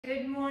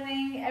Good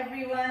morning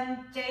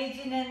everyone, Jai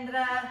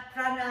Jinendra,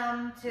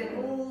 Pranam to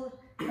all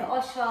the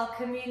Oshwal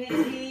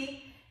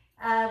community.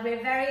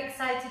 We're very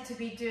excited to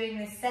be doing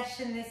this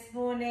session this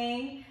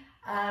morning.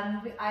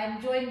 I'm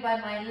joined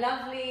by my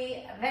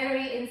lovely,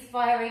 very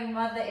inspiring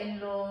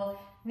mother-in-law,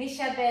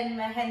 Nishaben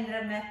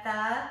Mahendra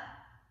Mehta.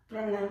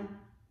 Pranam.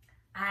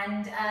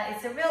 And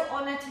it's a real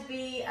honor to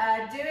be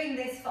doing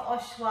this for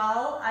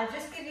Oshwal. I'll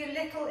just give you a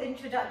little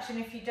introduction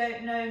if you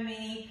don't know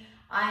me.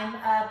 I'm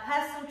a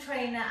personal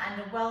trainer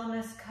and a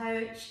wellness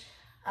coach.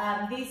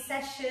 These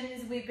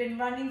sessions we've been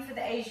running for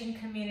the Asian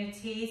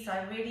community, so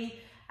I really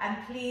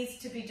am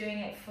pleased to be doing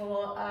it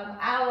for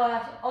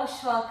our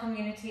Oshwal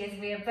community, as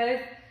we are both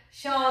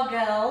Shah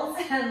girls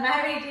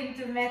married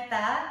into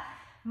Mehta.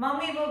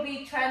 Mummy will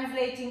be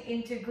translating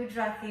into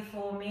Gujarati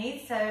for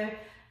me, so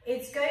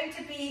it's going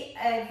to be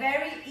a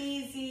very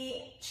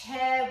easy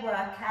chair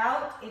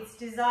workout. It's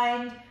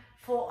designed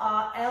for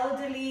our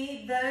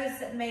elderly, those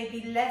that may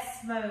be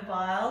less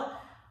mobile.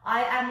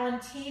 I am on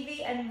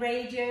TV and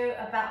radio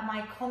about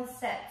my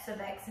concepts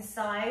of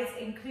exercise,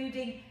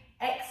 including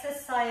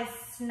exercise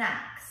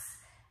snacks.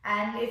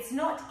 And it's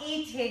not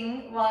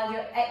eating while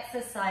you're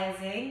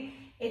exercising.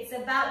 It's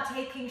about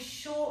taking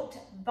short,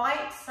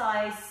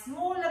 bite-sized,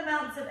 small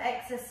amounts of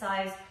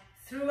exercise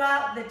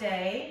throughout the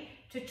day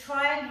to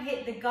try and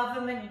hit the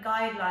government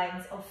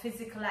guidelines of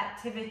physical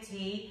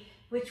activity,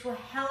 which will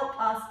help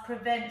us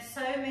prevent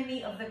so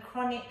many of the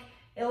chronic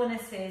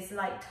illnesses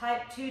like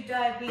type 2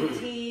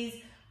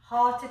 diabetes,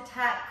 heart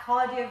attack,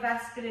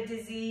 cardiovascular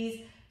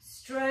disease,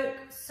 stroke,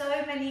 so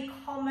many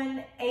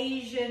common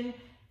Asian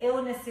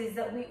illnesses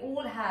that we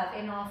all have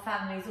in our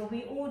families, or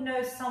we all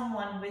know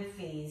someone with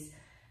these.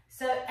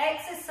 So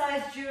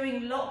exercise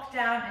during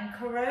lockdown and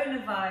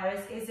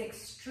coronavirus is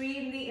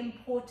extremely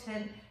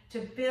important to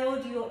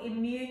build your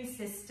immune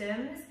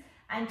systems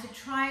and to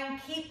try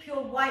and keep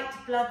your white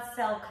blood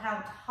cell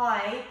count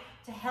high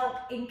to help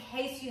in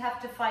case you have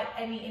to fight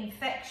any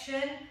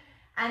infection.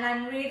 And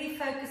I'm really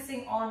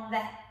focusing on the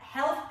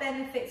health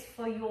benefits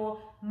for your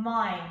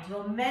mind,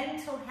 your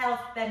mental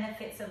health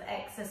benefits of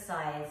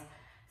exercise.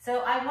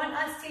 So I want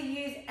us to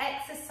use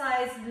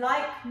exercise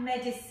like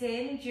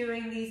medicine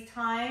during these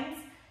times.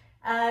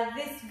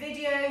 This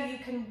video you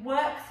can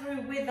work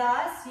through with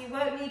us. You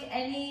won't need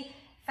any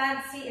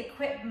fancy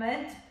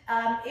equipment.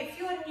 If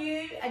you're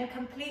new and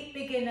complete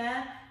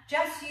beginner,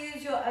 just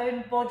use your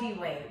own body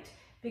weight,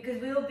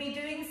 because we will be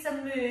doing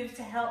some moves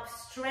to help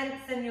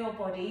strengthen your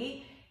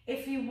body.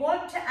 If you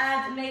want to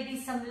add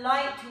maybe some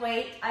light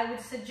weight, I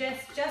would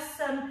suggest just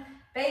some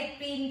baked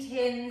bean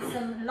tins,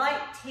 some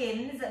light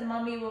tins that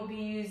Mummy will be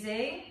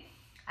using.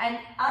 And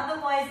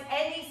otherwise,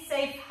 any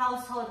safe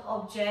household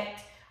object.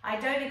 I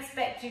don't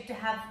expect you to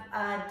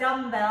have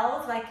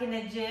dumbbells like in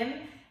a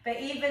gym, but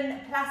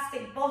even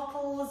plastic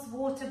bottles,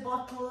 water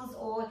bottles,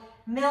 or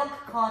milk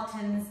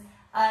cartons,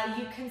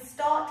 you can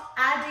start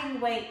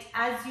adding weight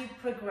as you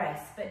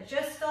progress, but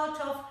just start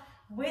off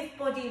with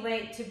body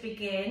weight to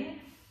begin.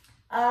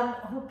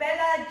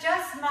 Hupela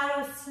just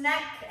maro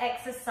snack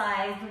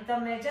exercise,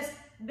 just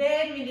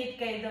 2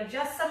 minutes,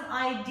 just some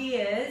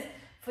ideas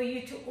for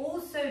you to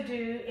also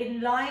do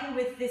in line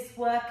with this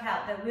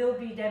workout that we'll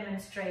be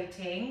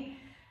demonstrating.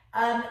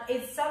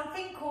 It's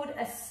something called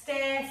a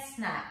stair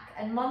snack,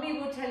 and Mummy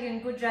will tell you in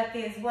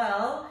Gujarati as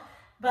well.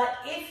 But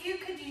if you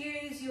could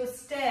use your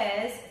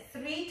stairs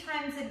 3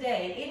 times a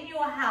day in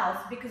your house,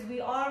 because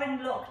we are in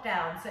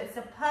lockdown, so it's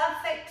a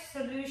perfect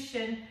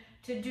solution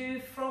to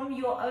do from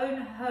your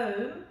own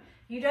home.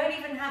 You don't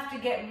even have to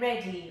get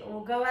ready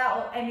or go out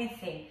or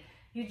anything.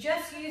 You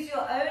just use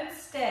your own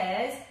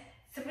stairs.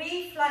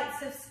 3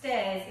 flights of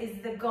stairs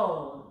is the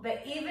goal.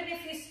 But even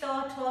if you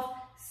start off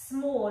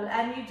small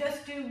and you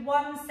just do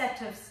 1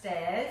 set of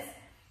stairs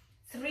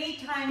 3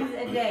 times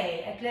a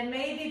day,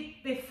 maybe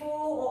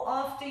before or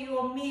after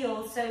your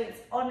meal, so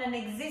it's on an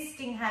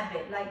existing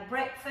habit like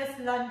breakfast,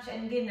 lunch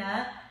and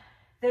dinner.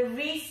 The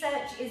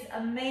research is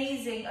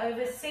amazing.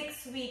 Over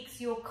 6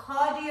 weeks, your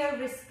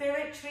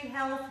cardiorespiratory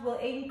health will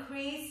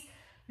increase,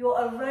 your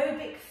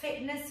aerobic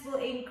fitness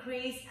will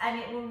increase, and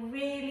it will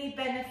really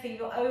benefit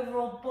your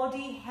overall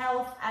body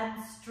health and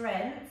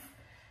strength.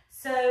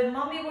 So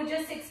Mummy will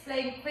just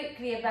explain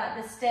quickly about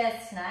the stair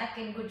snack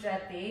in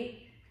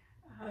Gujarati.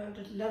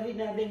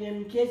 Lavina બેન એમ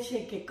કહે છે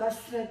કે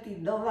કસરત ઈ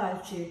દવા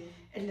છે,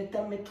 એટલે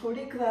તમે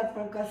થોડીક વાર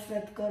પણ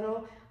કસરત કરો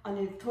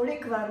અને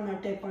થોડીક વાર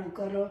માટે પણ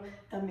કરો.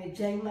 તમે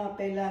જમ્યા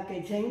પહેલાં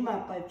કે જમ્યા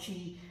પછી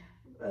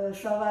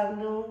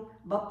સવારનું,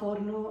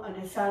 બપોરનું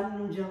અને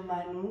સાંજનું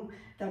જમવાનું.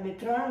 તમે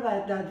 3 વાર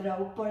દાદરા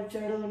ઉપર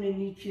ચડો ને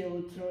નીચે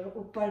ઉતરો,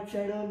 ઉપર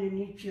ચડો ને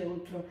નીચે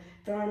ઉતરો.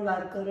 3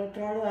 વાર કરો.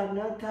 3 વાર ન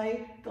થાય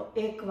તો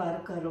 1 વાર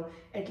કરો.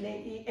 એટલે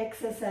એ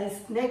એક્સરસાઇઝ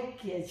સ્નેક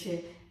કહે છે,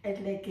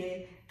 એટલે કે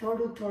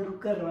થોડું થોડું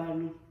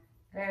કરવાનું.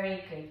 Very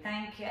good,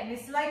 thank you. And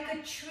it's like a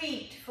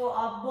treat for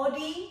our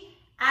body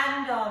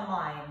and our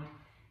mind.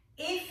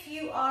 If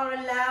you are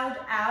allowed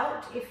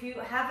out, if you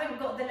haven't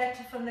got the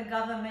letter from the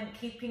government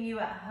keeping you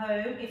at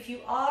home, if you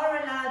are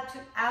allowed to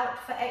out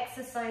for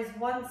exercise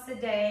once a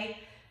day,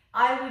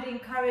 I would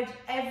encourage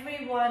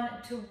everyone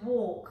to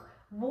walk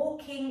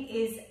walking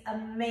is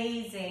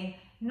amazing,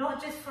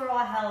 not just for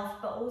our health,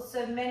 but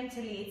also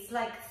mentally. It's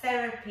like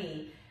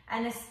therapy.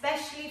 And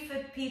especially for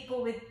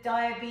people with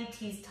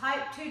diabetes,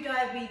 type 2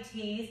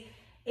 diabetes,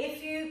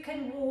 if you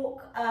can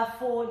walk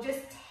for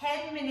just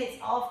 10 minutes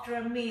after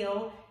a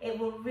meal, it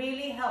will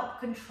really help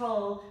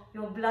control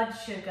your blood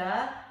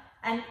sugar.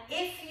 And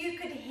if you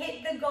could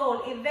hit the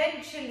goal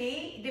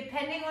eventually,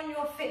 depending on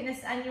your fitness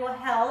and your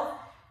health,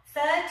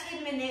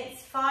 30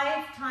 minutes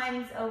 5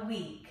 times a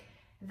week,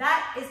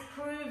 that is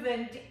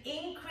proven to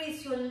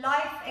increase your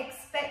life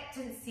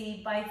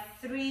expectancy by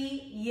 3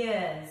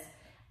 years.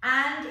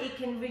 And it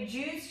can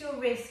reduce your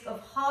risk of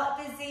heart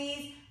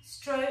disease,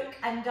 stroke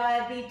and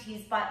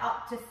diabetes by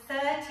up to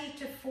 30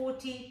 to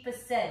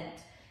 40%.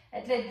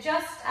 And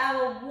just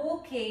our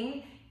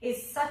walking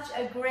is such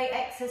a great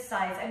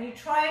exercise, and you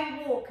try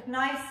and walk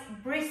nice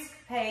brisk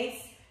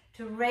pace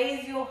to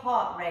raise your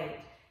heart rate.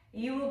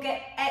 You will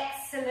get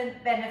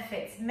excellent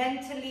benefits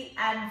mentally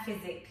and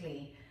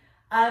physically.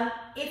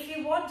 If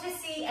you want to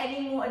see any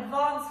more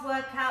advanced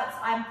workouts,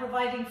 I'm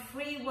providing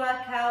free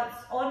workouts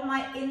on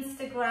my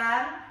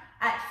Instagram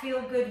at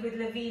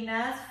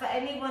feelgoodwithlavina. For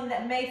anyone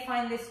that may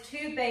find this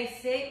too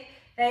basic,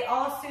 they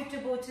are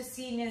suitable to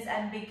seniors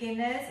and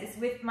beginners. It's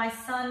with my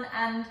son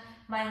and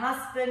my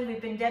husband.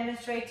 We've been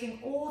demonstrating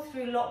all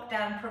through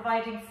lockdown,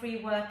 providing free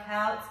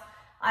workouts.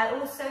 I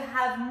also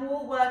have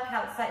more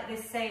workouts like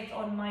this saved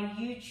on my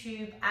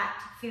YouTube at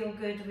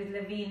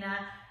feelgoodwithlavina,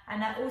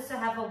 and I also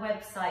have a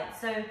website.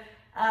 So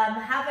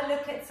have a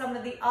look at some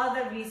of the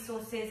other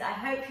resources. I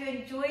hope you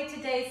enjoyed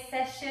today's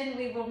session.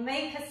 We will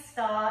make a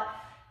start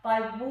by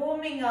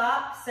warming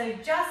up. So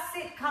just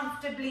sit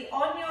comfortably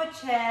on your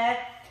chair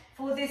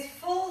for this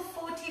full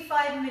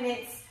 45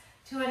 minutes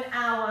to an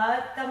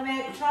hour.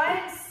 Try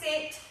and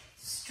sit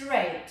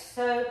straight.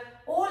 So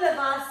all of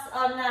us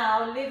are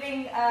now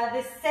living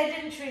this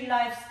sedentary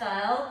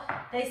lifestyle.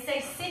 They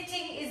say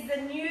sitting is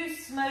the new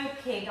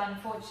smoking,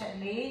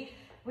 unfortunately.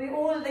 We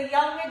all, the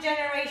younger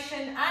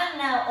generation and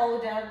now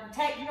older,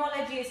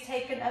 technology has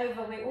taken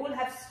over. We all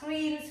have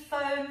screens,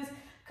 phones,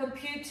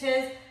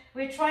 computers.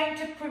 We're trying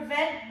to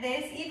prevent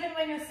this. Even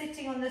when you're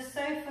sitting on the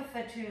sofa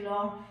for too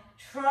long,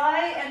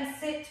 try and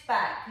sit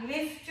back.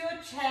 Lift your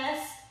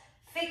chest,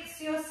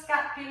 fix your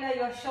scapula,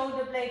 your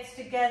shoulder blades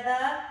together.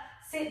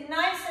 Sit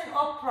nice and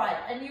upright,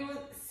 and you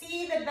will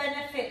see the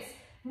benefits,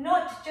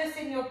 not just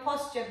in your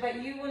posture,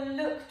 but you will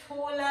look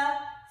taller,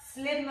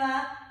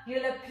 slimmer,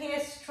 you'll appear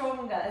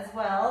stronger as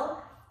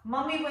well.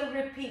 Mummy will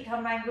repeat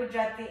Hamran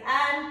Gujarati,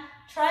 and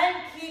try and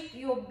keep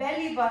your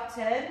belly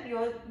button,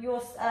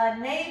 your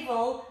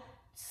navel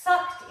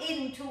sucked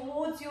in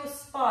towards your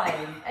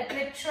spine. And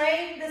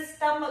train the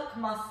stomach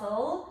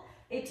muscle.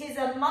 It is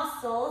a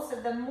muscle, so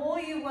the more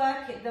you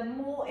work it, the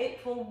more it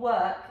will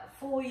work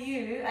for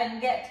you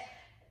and get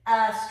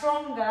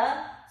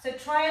stronger. So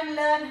try and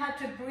learn how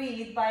to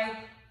breathe by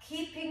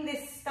keeping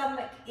this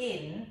stomach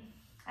in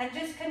and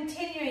just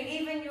continuing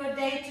even your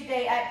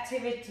day-to-day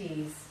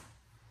activities.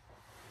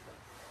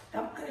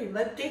 તમારી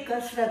બધી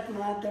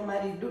કસરતમાં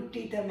તમારી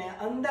duty તમે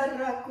અંદર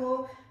રાખો,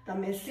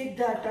 તમે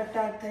સીધા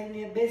ટટાર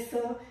થઈને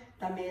બેસો,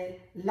 તમે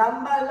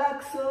લાંબા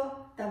લાગશો,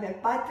 તમે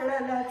પાતળા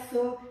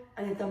લાગશો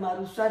અને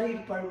તમારું શરીર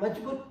પણ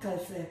મજબૂત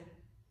થશે.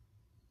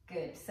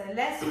 Good. So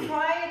let's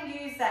try and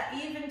use that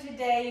even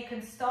today. You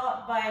can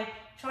start by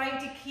trying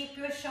to keep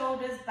your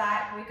shoulders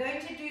back. We're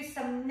going to do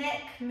some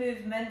neck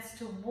movements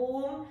to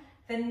warm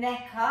the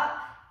neck up.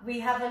 We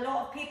have a lot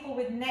of people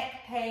with neck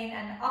pain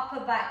and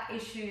upper back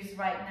issues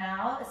right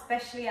now,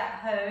 especially at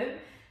home.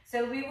 So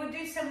we will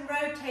do some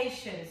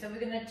rotation. So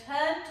we're going to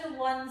turn to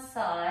one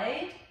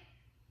side,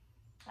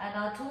 and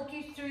I'll talk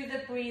you through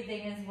the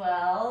breathing as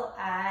well.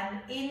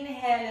 And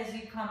inhale as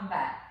you come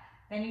back.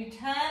 Then you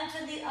turn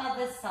to the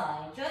other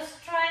side. Just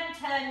try and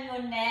turn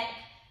your neck.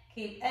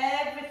 Keep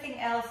everything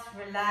else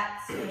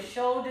relaxed. Your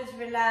shoulders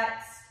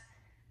relaxed.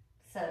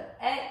 So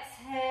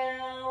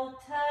exhale,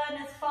 turn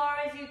as far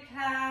as you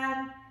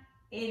can.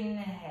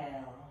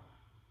 Inhale.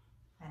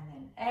 And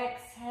then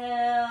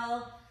exhale.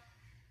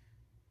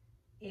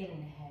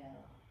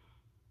 Inhale.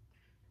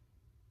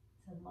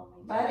 So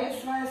mommy, બારે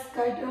શ્વાસ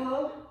કાઢો,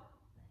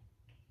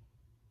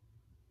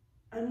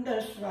 અંદર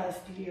શ્વાસ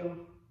લ્યો.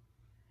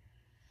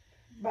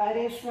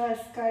 બારે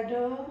શ્વાસ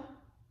કાઢો,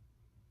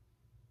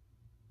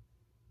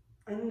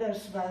 અંદર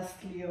શ્વાસ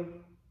લ્યો.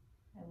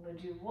 and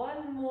we'll do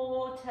one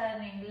more,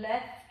 turning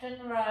left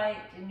and right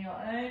in your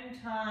own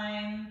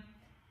time.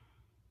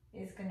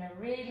 It's going to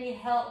really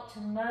help to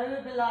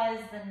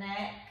mobilize the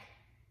neck.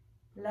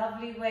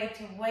 Lovely way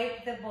to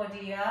wake the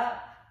body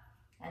up.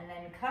 And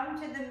then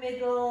come to the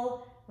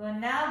middle. We'll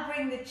now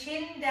bring the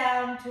chin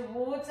down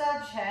towards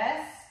our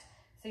chest.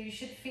 So you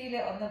should feel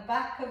it on the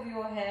back of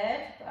your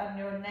head, on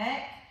your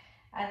neck.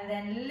 And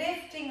then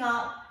lifting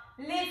up,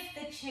 lift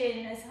the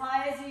chin as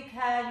high as you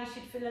can. You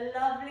should feel a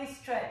lovely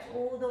stretch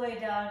all the way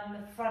down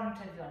the front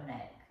of your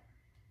neck.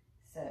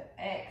 So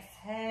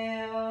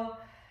exhale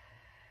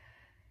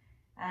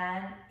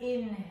and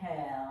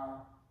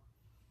inhale.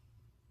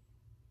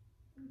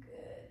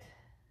 Good.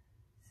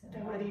 So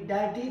તમારી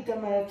દાઢી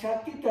તમારા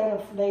છાતી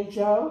તરફ લઈ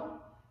જાઓ.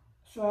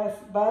 શ્વાસ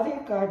બારે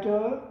કાઢો.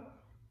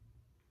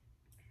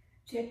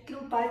 જેટલું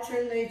પાછળ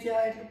લઈ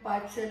જાઓ એટલું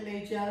પાછળ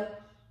લઈ જાઓ.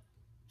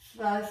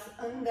 શ્વાસ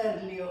અંદર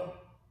લ્યો.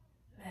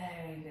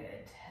 Very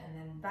good. And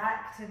then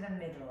back to the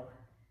middle.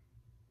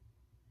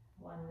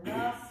 One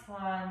last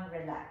one,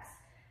 relax.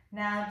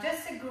 Now,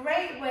 just a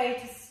great way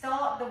to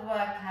start the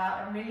workout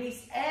and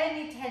release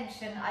any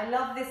tension. I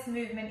love this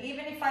movement.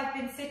 Even if I've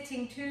been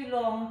sitting too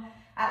long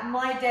at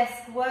my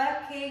desk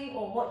working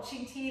or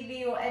watching TV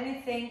or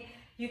anything,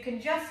 you can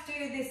just do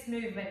this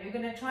movement. You're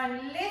going to try and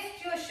lift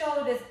your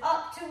shoulders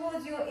up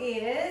towards your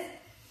ears.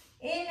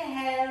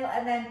 Inhale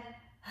and then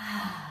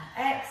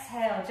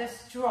exhale, just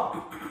drop.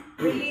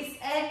 Release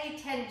any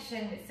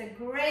tension. It's a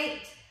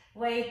great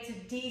way to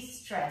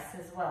de-stress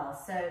as well.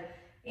 So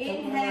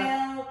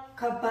inhale.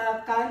 ખભા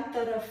કાન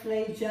તરફ લઈ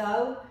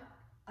જાઓ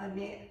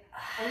અને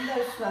અંદર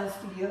શ્વાસ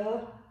લ્યો.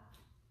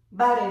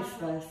 બારે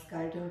શ્વાસ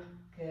કાઢો.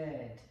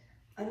 Good.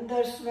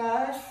 અંદર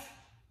શ્વાસ,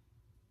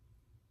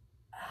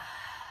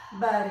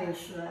 બારે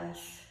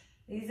શ્વાસ.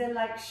 These are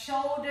like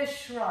shoulder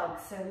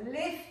shrugs. So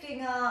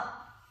lifting up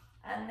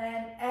and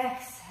then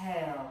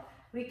exhale.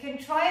 We can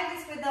try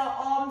this with our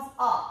arms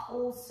up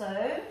also.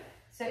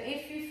 So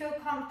if you feel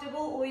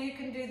comfortable, or you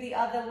can do the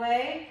other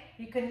way.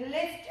 You can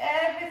lift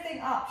everything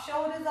up,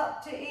 shoulders up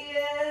to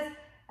ears,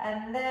 and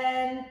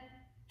then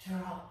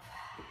drop.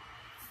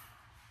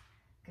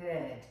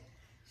 Good.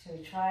 Shall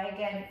we try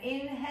again?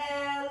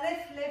 Inhale,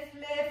 lift, lift,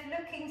 lift,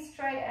 looking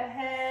straight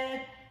ahead,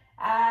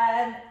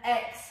 and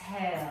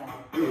exhale.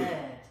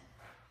 Good.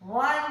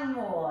 One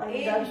more.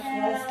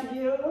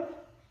 Inhale.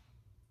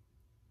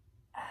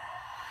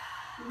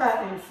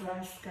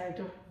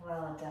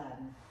 Well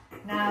done.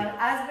 Now,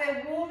 as we're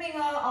warming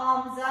our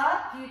arms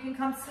up, you can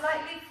come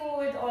slightly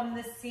forward on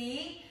the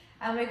seat,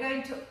 and we're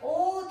going to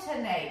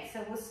alternate. So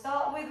we'll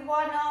start with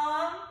one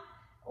arm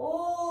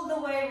all the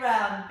way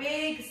around,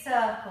 big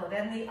circle.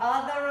 Then the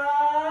other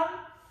arm,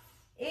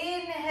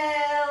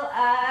 inhale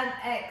and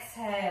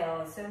exhale.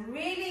 So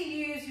really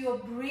use your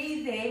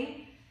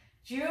breathing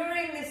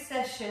during this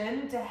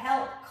session to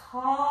help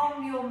calm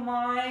your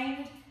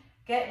mind,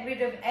 get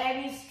rid of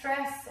any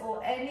stress or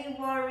any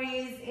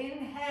worries.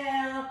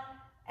 Inhale,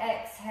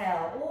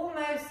 exhale.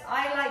 Almost,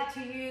 I like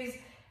to use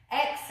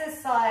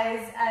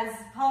exercise as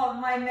part of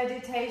my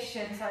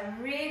meditation, so I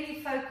really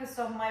focus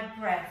on my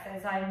breath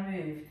as I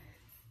move.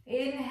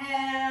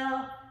 Inhale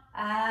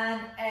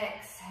and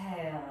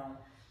exhale.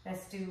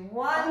 Let's do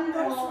one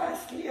more.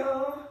 શ્વાસ લ્યો.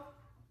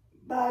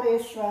 બારે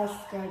શ્વાસ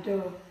કાઢો.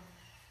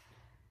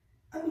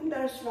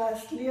 અંદર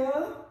શ્વાસ લ્યો.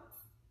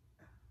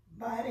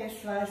 બારે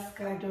શ્વાસ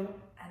કાઢો.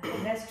 And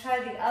then let's try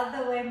the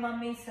other way,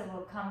 Mummy. So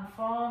we'll come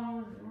from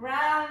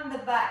round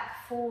the back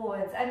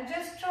forwards and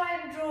just try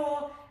and draw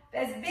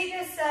as big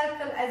a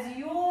circle as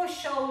your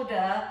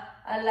shoulder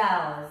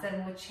allows. And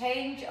we'll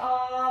change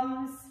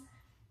arms.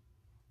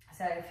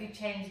 So if you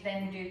change,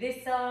 then do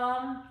this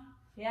arm.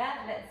 Yeah,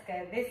 let's go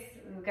this.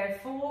 We'll go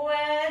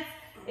forwards.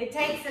 It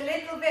takes a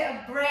little bit of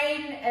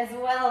brain as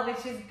well,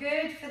 which is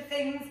good for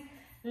things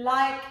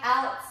like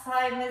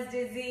Alzheimer's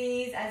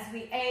disease. As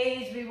we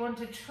age, we want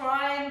to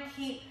try and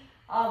keep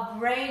our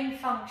brain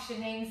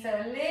functioning, so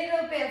a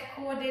little bit of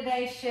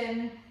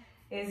coordination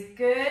is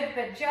good,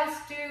 but just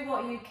do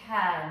what you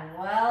can.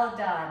 Well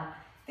done.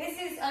 This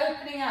is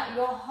opening up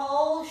your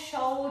whole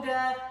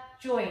shoulder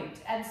joint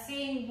and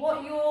seeing what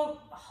your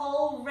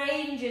whole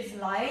range is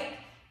like.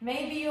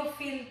 Maybe you'll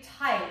feel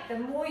tight. The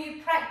more you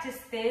practice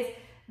this,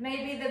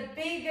 maybe the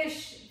bigger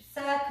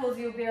circles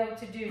you'll be able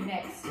to do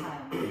next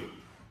time.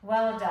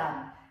 Well done.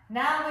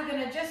 Now we're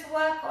going to just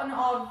work on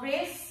our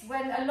wrists.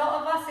 When a lot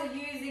of us are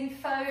using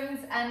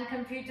phones and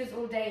computers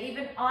all day,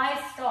 even I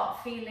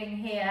start feeling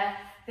here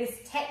this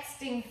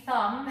texting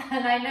thumb.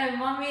 And I know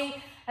Mummy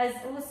has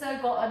also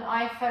got an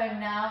iPhone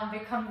now and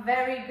become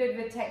very good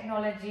with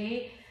technology.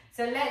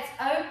 So let's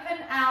open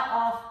out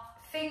our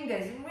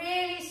fingers,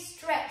 really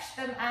stretch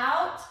them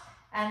out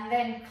and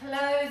then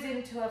close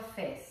into a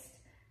fist.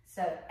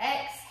 So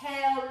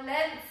exhale,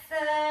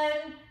 lengthen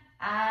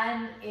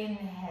and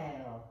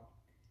inhale.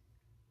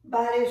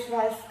 બારે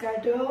શ્વાસ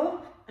કાઢો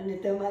અને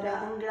તમારા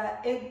આંગળા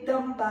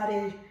એકદમ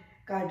બારે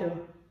કાઢો.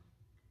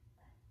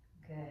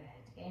 Good.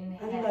 Inhale.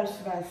 અંદર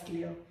શ્વાસ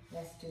લ્યો.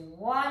 Let's do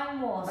one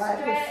more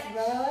બારે stretch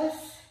શ્વાસ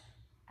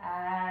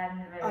and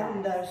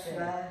અંદર relax.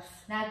 શ્વાસ.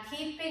 Now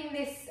keeping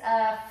this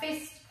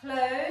fist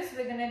closed,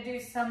 we're going to do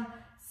some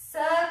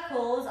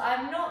circles.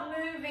 I'm not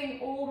moving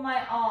all my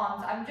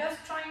arms. I'm just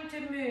trying to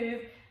move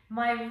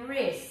my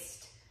wrist.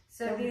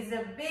 So these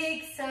are big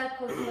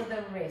circles for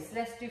the wrist.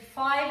 Let's do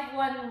 5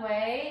 one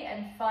way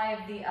and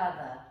 5 the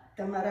other.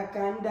 તમારા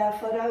કાંડા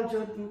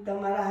ફરાવજો.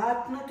 તમારા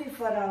હાથ નથી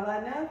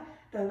ફરાવવાના,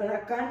 તમારા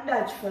કાંડા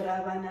જ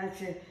ફરાવવાના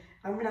છે.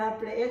 હમણાં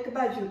આપણે એક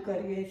બાજુ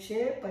કરીએ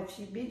છીએ,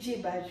 પછી બીજી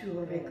બાજુ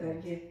હવે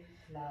કરીએ.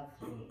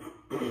 Lovely.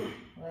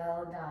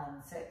 Well done.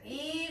 So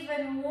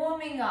even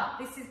warming up,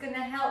 this is going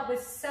to help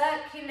with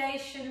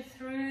circulation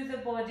through the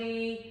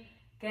body,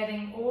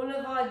 getting all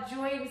of our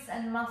joints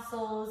and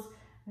muscles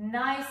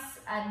nice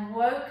and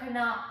woken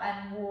up and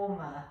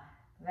warmer.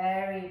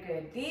 Very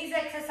good. These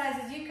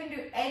exercises you can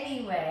do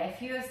anywhere.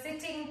 If you're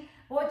sitting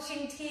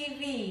watching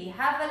TV,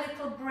 have a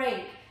little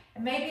break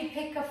and maybe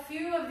pick a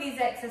few of these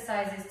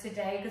exercises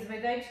today, because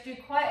we're going to do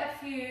quite a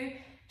few.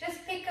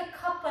 Just pick a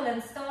couple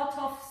and start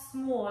off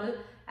small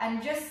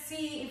and just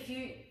see if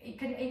you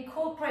can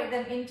incorporate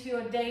them into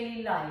your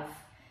daily life.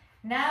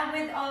 Now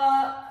with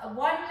our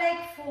one leg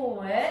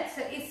forward,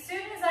 so as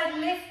soon as I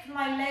lift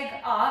my leg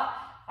up,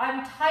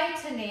 I'm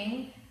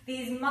tightening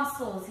these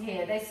muscles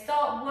here. They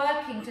start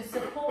working to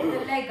support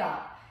the leg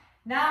up.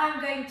 Now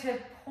I'm going to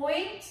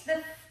point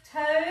the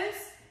toes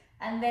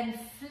and then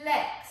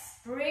flex,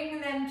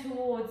 bring them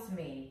towards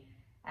me.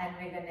 And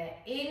we're going to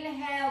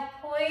inhale,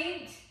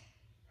 point,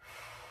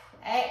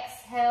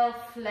 exhale,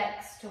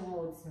 flex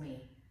towards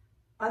me.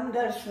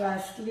 અંદર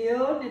શ્વાસ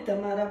લ્યો ને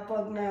તમારા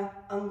પગના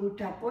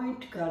અંગૂઠા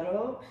point કરો.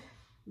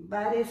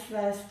 બારે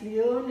શ્વાસ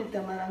લ્યો ને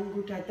તમારા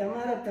અંગૂઠા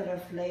તમારા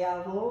તરફ લઈ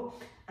આવો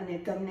અને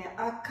તમને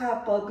આખા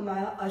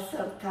પગમાં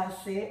અસર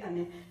થશે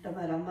અને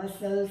તમારા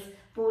મસલ્સ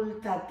પુલ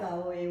થતા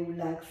હોય એવું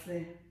લાગશે.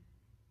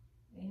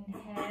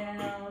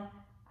 Inhale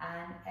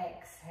and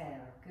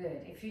exhale.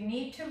 Good. If you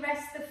need to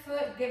rest the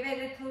foot, give it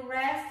a little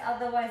rest.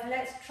 Otherwise,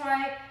 let's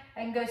try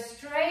and go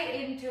straight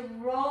into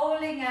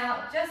rolling out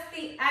just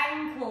the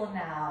ankle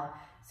now.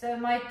 So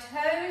my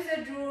toes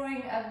are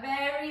drawing a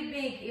very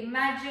big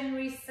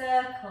imaginary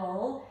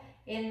circle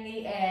in the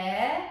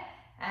air,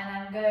 and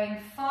I'm going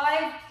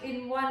 5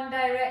 in one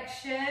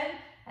direction,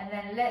 and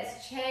then let's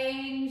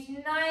change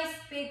nice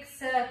big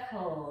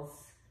circles.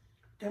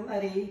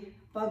 તમારી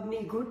પગની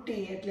ઘૂંટી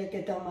એટલે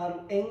કે તમારું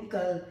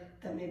ankle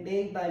તમે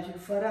બે બાજુ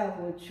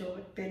ફરાવો છો.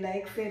 પહેલા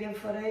એક ફેરે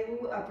ફરાવ્યું,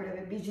 આપણે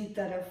હવે બીજી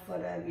તરફ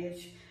ફરાવીએ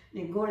છીએ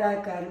ને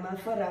ગોળાકારમાં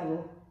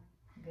ફરાવો.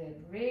 Good.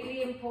 Really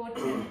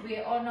important.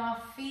 We're on our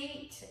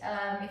feet.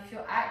 If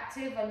you're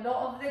active a lot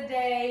of the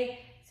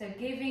day, so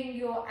giving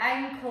your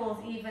ankles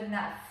even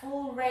that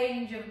full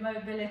range of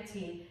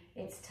mobility,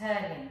 it's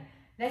turning.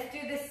 Let's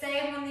do the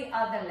same on the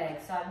other leg.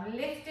 So I'm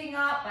lifting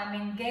up, I'm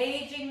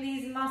engaging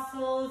these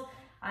muscles.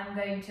 I'm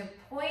going to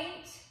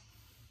point,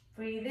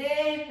 breathe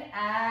in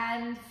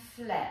and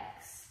flex.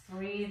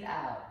 Breathe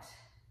out.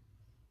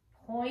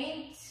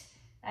 Point.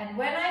 And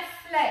when I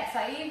flex,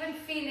 I even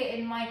feel it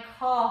in my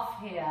calf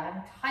here.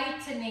 I'm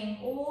tightening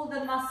all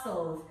the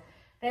muscles.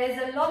 There's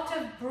a lot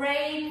of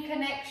brain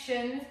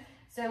connections.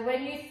 So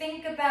when you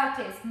think about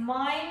it, it's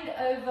mind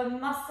over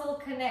muscle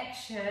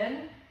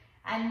connection.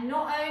 And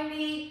not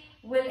only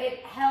will it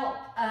help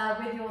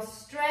with your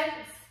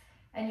strength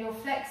and your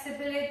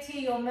flexibility,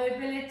 your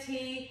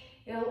mobility,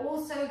 it will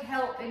also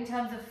help in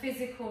terms of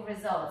physical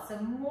results.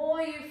 The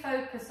more you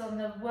focus on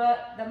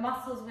the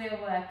muscles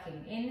we're working.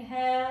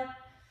 Inhale.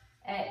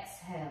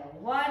 Exhale.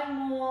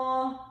 One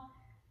more.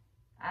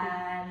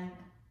 And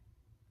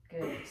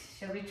good.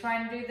 Shall we try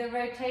and do the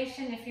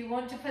rotation? If you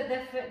want to put the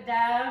foot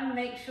down,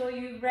 make sure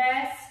you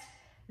rest.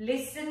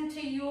 Listen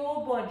to your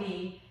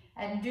body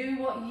and do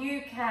what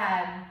you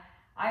can.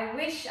 I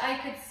wish I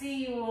could see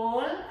you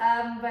all,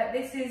 but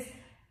this is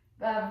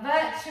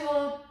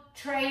virtual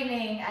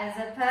training. As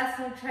a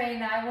personal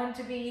trainer, I want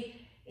to be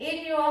in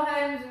your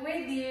homes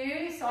with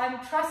you, so I'm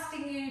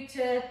trusting you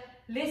to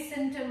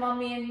listen to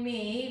Mummy and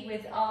me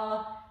with our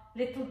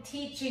little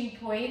teaching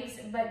points,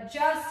 but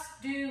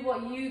just do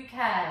what you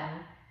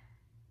can.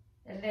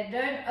 And then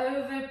don't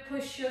over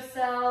push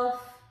yourself.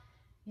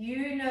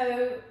 You know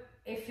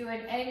if you're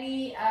in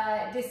any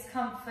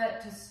discomfort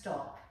to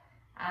stop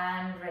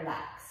and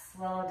relax.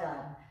 Well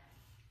done.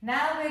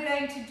 Now we're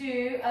going to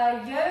do a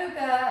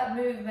yoga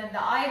movement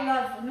that I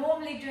love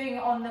normally doing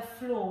on the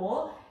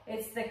floor.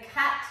 It's the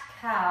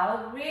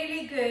cat-cow,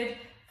 really good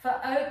for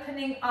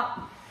opening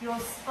up your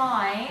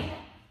spine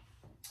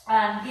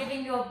and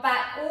giving your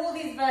back, all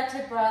these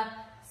vertebrae,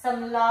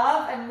 some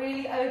love and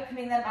really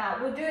opening them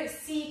out. We'll do it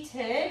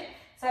seated.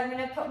 So I'm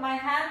going to put my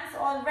hands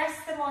on,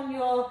 rest them on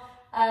your,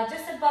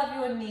 just above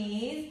your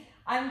knees.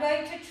 I'm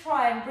going to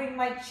try and bring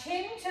my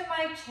chin to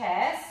my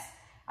chest.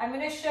 I'm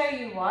going to show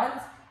you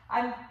once.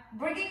 I'm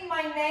bringing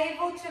my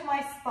navel to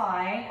my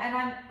spine and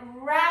I'm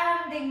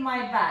rounding my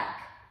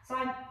back. So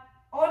I'm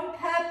on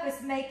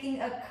purpose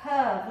making a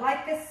curve,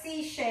 like a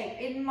C shape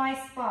in my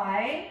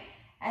spine.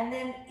 And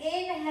then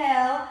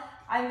inhale,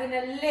 I'm going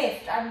to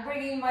lift. I'm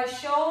bringing my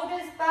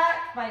shoulders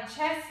back, my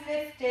chest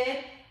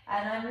lifted,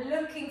 and I'm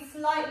looking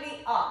slightly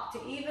up to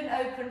even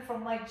open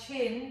from my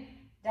chin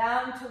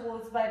down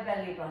towards my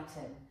belly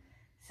button.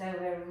 So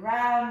we're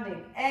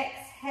rounding.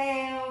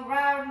 Exhale,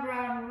 round,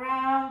 round,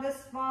 round the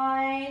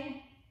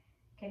spine.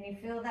 Can you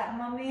feel that,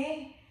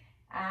 Mummy?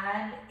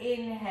 And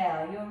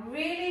inhale. You're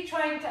really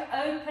trying to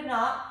open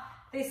up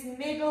this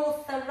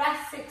middle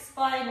thoracic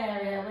spine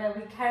area where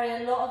we carry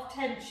a lot of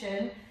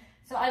tension.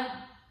 So I'm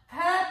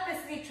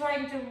purposely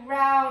trying to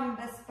round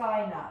the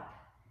spine up.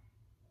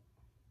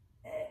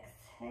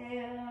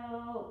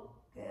 Exhale.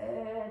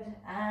 Good.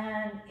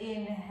 And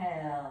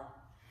inhale.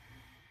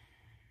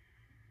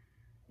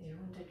 You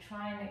want to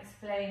try and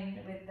explain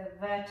with the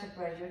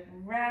vertebrae. You're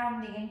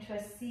rounding into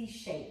a C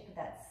shape,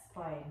 that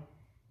spine.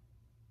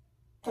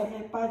 તમે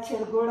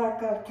પાછળ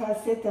ગોળાકાર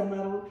થશે,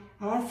 તમારું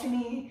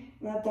હાથની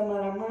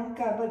તમારા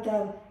મણકા બધા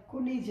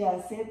ખુલી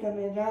જશે.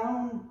 તમે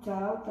રાઉન્ડ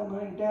થાવ,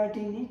 તમારી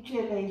દાઢી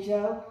નીચે લઈ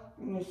જાઓ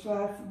અને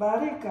શ્વાસ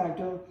બહાર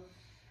કાઢો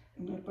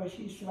અને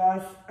પછી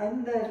શ્વાસ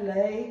અંદર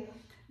લઈ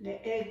ને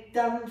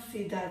એકદમ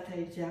સીધા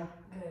થઈ જાઓ.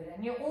 Good.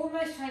 And you're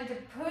almost trying to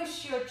push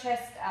your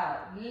chest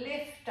out,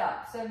 lift up.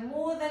 So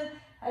more than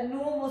a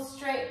normal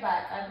straight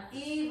back, I'm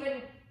even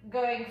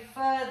going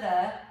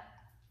further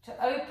to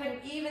open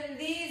even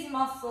these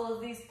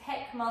muscles, these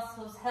pec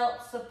muscles help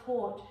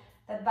support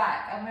the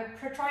back. And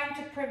we're trying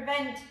to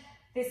prevent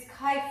this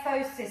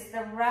kyphosis,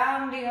 the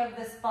rounding of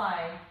the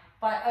spine,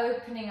 by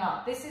opening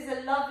up. This is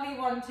a lovely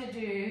one to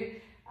do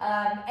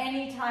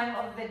any time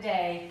of the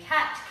day.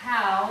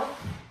 Cat-cow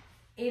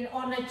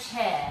on a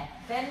chair.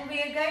 Then we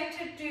are going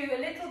to do a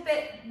little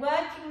bit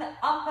working the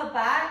upper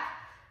back,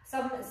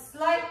 some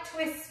slight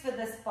twists for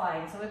the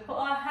spine. So we put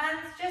our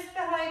hands just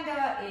behind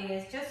our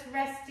ears, just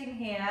resting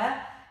here,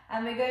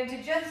 and we're going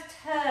to just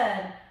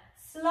turn,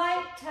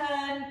 slight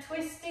turn,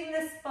 twisting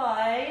the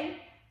spine.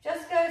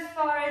 Just go as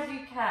far as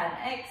you can.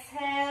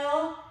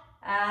 Exhale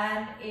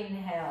and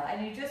inhale,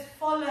 and you just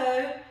follow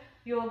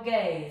your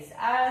gaze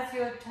as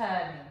you're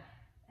turning.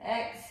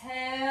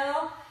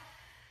 Exhale,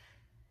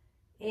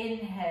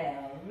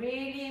 inhale.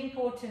 Really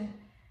important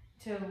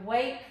to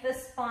wake the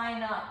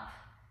spine up,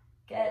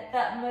 get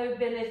that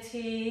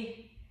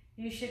mobility.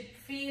 You should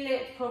feel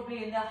it probably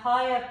in the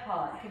higher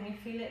part. Can you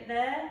feel it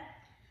there?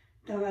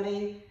 તમારી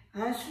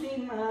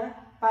હાંસલીમાં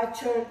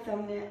પાછળ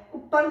તમને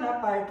ઉપરના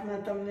પાર્ટમાં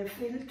તમને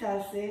feel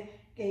થશે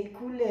કે એ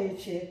ખુલે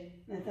છે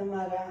ને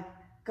તમારા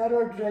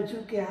કરોડરજ્જુ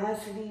કે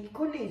હાંસલી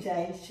ખુલી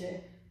જાય છે.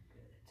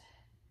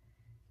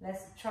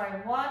 Let's try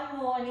one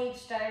more in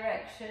each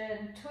direction,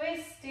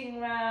 twisting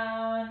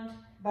round.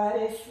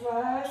 બારે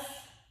શ્વાસ,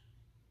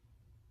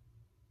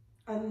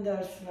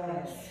 અંદર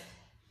શ્વાસ,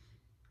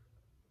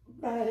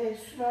 બારે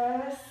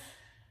શ્વાસ,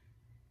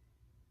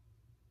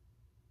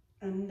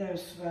 under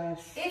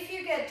શ્વાસ. If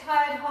you get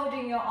tired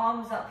holding your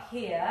arms up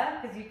here,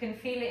 because you can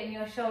feel it in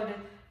your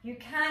shoulders, you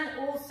can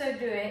also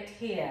do it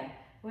here.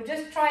 We'll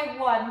just try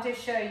one to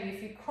show you.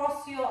 If you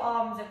cross your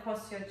arms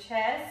across your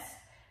chest,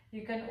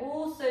 you can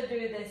also do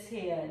this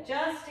here,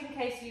 just in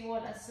case you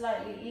want a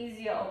slightly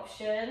easier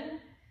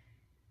option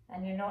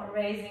and you're not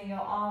raising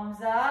your arms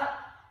up.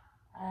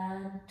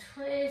 And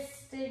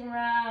twisting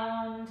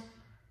round.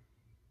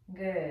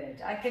 Good.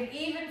 I can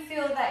even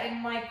feel that in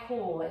my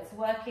core. It's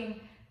working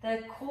the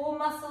core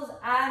muscles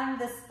and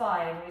the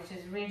spine, which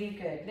is really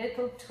good.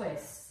 Little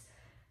twists.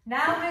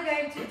 Now we're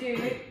going to do,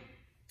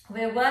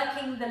 we're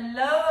working the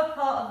lower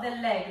part of the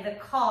leg, the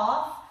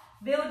calf,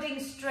 building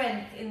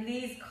strength in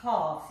these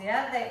calves,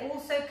 yeah? They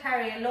also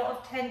carry a lot of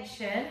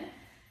tension.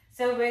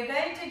 So we're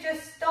going to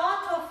just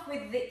start off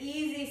with the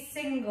easy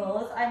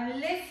singles. I'm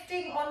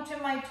lifting onto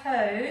my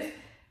toes,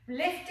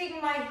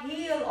 lifting my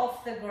heel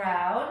off the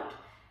ground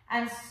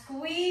and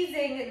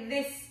squeezing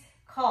this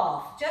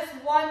calf. Just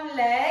one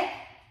leg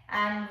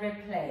and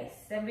replace.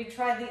 Then we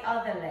try the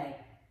other leg.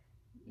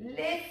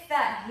 Lift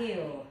that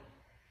heel.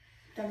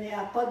 તમે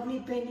આ પગની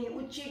penny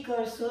ઊંચી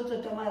કરશો તો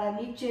તમારા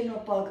નીચેનો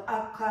પગ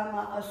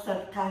આખામાં અસર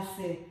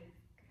થશે.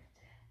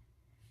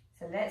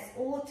 So let's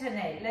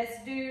alternate. Let's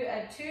do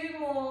two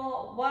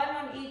more, one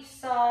on each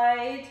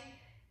side,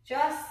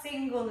 just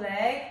single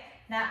leg.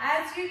 Now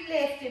as you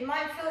lift, it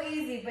might feel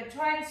easy, but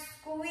try and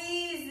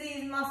squeeze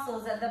these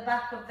muscles at the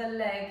back of the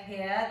leg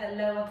here, the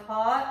lower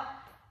part,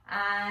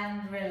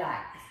 and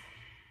relax.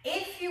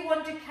 If you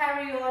want to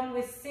carry on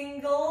with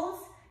singles,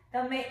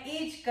 તમે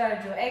each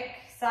કરજો, એક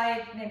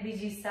side ને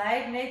બીજી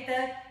side,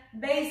 નહીતર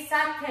બે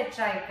સાથે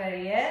try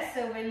કરીએ. So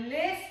we're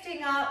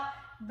lifting up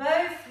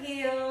both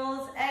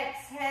heels,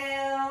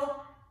 exhale,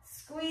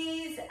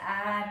 squeeze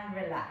and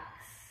relax.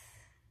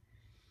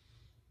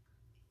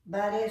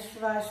 બારે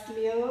શ્વાસ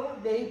લ્યો,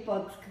 બે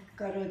પગ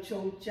કરો છો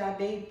ઊંચા,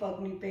 બે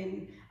પગની પેન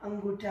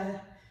અંગૂઠા.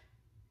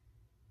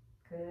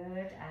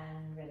 Good,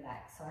 and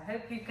relax. So I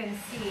hope you can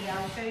see,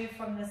 I'll show you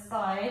from the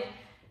side,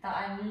 that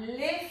I'm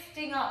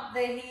lifting up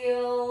the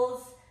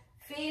heels,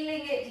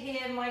 feeling it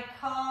here, my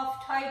calf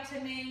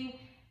tightening,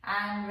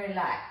 and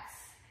relax.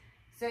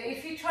 So if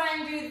you try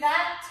and do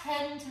that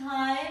 10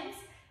 times,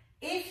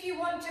 if you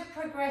want to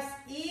progress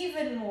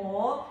even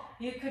more,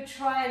 you could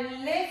try and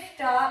lift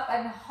up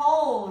and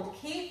hold.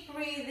 Keep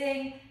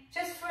breathing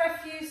just for a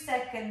few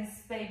seconds,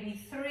 maybe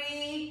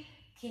 3,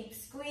 keep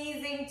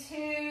squeezing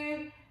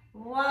 2,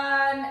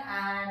 1,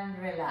 and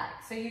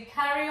relax. So you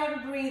carry on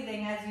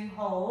breathing as you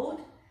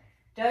hold.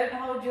 Don't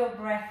hold your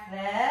breath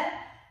there.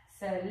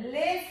 So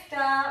lift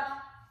up.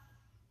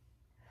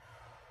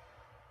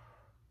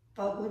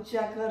 પગ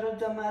ઊંચા કરો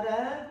તમારા,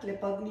 એટલે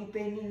પગની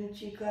penny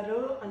ઊંચી કરો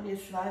અને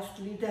શ્વાસ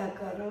લીધા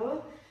કરો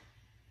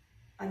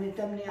અને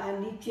તમને આ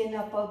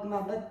નીચેના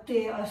પગમાં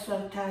બધે અસર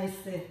થાય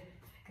છે.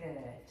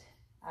 Good.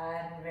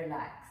 And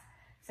relax.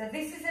 So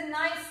this is a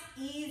nice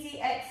easy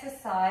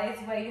exercise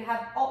where you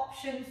have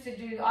options to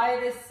do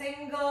either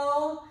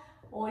single,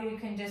 or you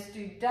can just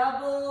do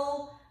double,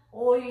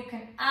 or you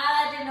can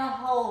add in a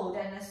hold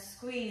and a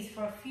squeeze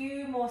for a few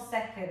more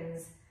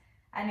seconds.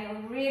 and it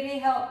will really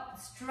help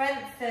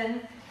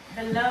strengthen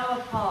the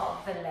lower part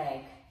of the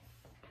leg.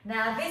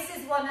 Now this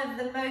is one of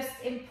the most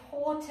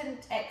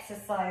important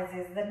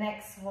exercises, the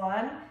next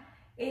one.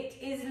 It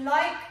is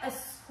like a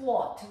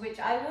squat, which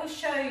I will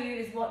show you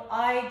is what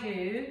I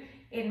do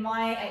in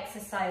my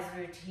exercise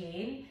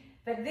routine.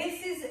 But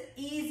this is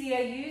easier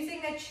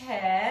using a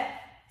chair,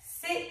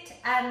 sit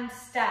and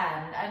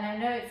stand. And I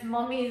know it's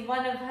Mommy's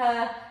one of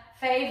her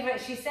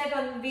favourites. She said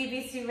on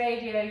BBC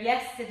Radio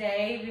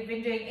yesterday, we've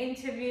been doing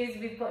interviews.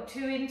 We've got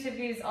 2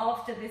 interviews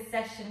after this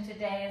session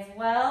today as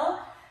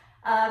well,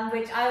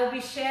 which I will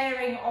be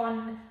sharing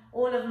on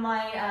all of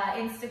my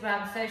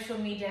Instagram social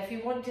media. If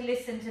you want to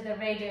listen to the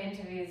radio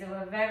interviews, they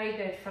were very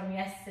good from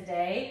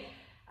yesterday.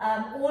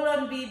 All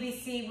on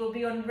BBC, will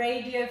be on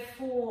Radio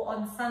 4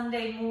 on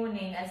Sunday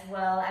morning as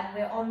well, and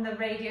we're on the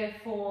Radio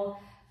 4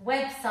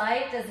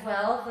 website as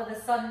well for the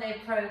Sunday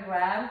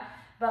program.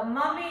 But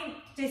Mummy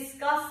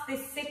discussed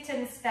this sit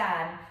and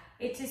stand.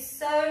 It is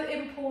so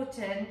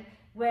important,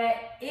 where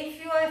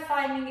if you are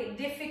finding it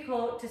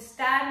difficult to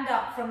stand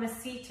up from a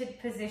seated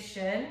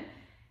position,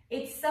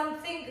 it's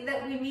something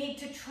that we need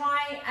to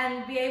try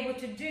and be able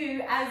to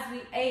do as we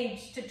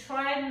age to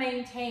try and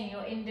maintain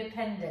your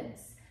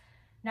independence.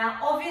 Now,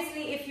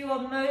 obviously, if you are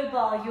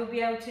mobile, you'll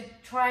be able to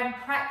try and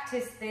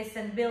practice this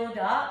and build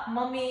up.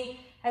 Mummy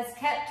has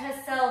kept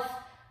herself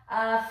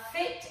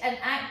fit and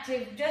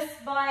active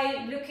just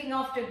by looking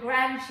after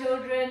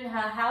grandchildren,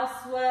 her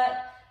housework,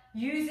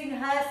 using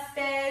her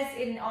stairs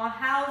in our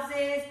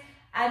houses,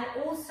 and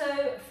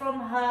also from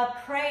her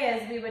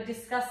prayers we were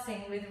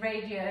discussing with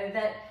radio,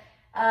 that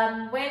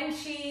when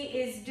she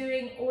is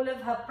doing all of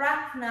her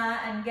prarthana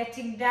and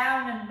getting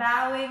down and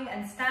bowing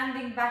and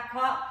standing back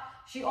up,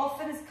 she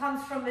often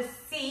comes from a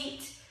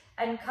seat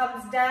and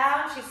comes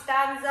down, she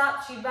stands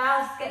up, she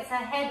bows, gets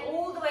her head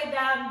all the way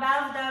down,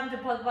 bows down to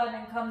Bhagwan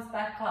and comes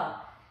back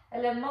up.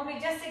 And then Mommy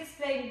just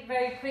explained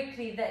very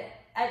quickly that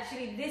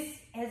actually this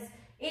has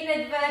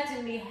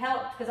inadvertently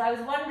helped, because I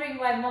was wondering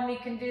why Mommy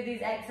can do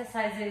these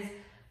exercises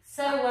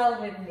so well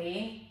with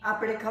me.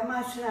 આપણે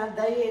ખમાસણા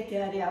દઈએ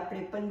ત્યારે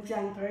આપણે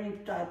પંચાંગ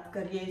પ્રણિપાત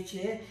કરીએ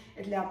છીએ,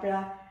 એટલે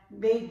આપણા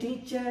બે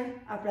teacher,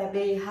 આપણા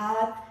બે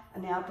હાથ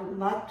અને આપણું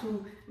માથું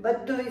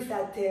બધુંય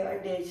સાથે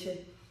અડે છે,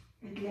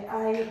 એટલે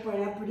આ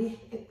પણ આપણી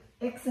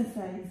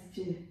એક્સરસાઇઝ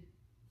છે.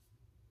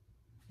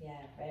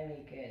 Yeah,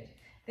 very good.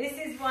 This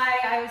is why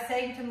I was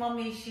saying to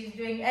Mommy she's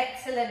doing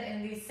excellent in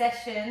these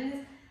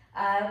sessions.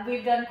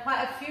 We've done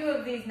quite a few of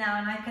these now,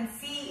 and I can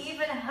see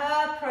even her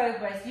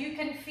progress. You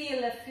can feel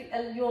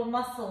your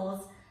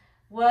muscles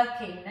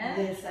working, no?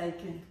 Yes, I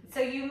can.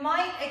 So you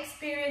might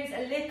experience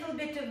a little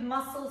bit of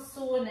muscle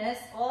soreness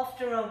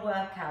after a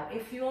workout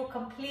if you're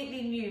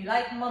completely new,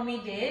 like Mummy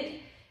did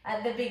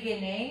at the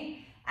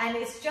beginning, and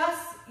it's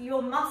just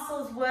your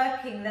muscles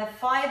working, the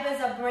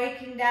fibers are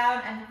breaking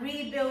down and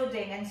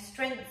rebuilding and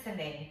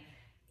strengthening.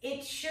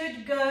 It should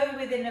go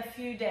within a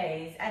few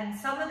days, and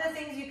some of the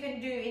things you can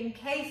do in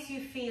case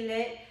you feel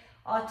it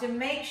are to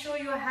make sure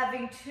you're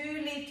having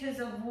 2 liters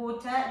of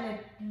water,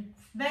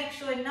 make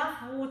sure enough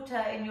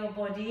water in your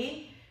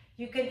body.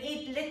 You can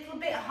eat a little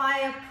bit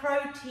higher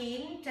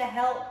protein to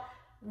help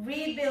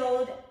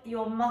rebuild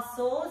your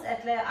muscles,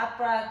 એટલે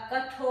આપણા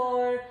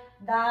કઠોળ,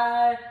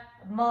 દાળ,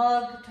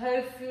 mug,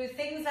 tofu,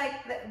 things like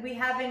that we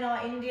have in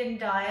our Indian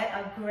diet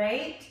are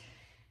great.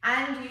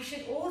 And you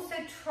should also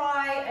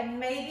try and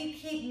maybe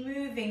keep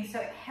moving, so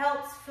it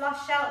helps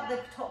flush out the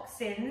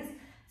toxins.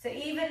 So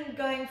even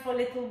going for a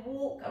little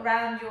walk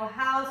around your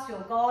house,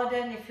 your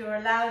garden, if you're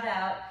allowed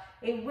out,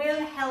 it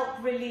will help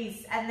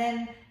release, and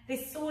then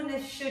this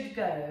soreness should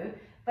go.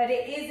 But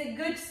it is a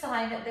good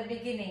sign at the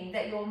beginning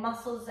that your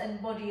muscles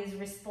and body is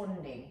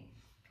responding.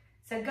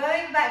 So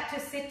going back to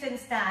sit and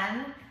stand,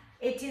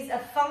 it is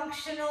a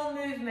functional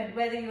movement,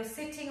 whether you're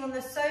sitting on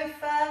the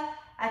sofa,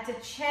 at a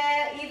chair,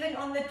 even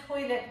on the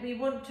toilet. We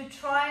want to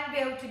try and be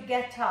able to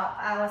get up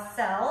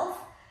ourselves.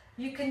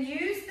 You can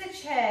use the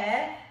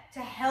chair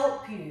to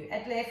help you.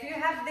 If you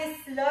have this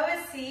lower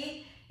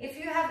seat, if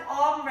you have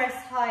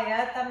armrests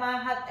higher,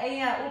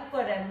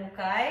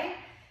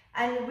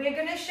 and we're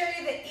going to show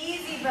you the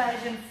easy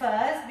version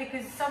first,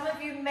 because some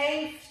of you may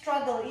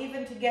struggle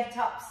even to get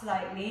up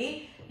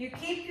slightly. You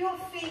keep your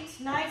feet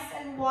nice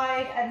and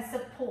wide and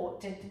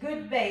supported,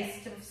 good base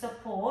to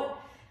support.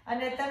 And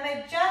then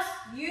just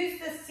use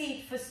the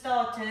seat for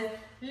starters,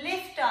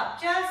 lift up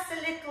just a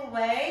little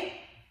way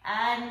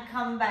and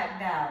come back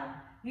down.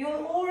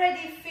 You'll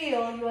already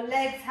feel your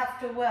legs have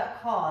to work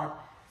hard.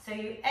 So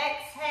you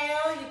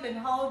exhale, you can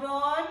hold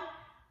on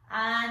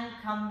and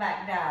come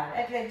back down.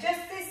 Okay,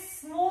 just this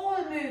small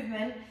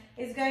movement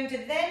is going to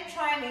then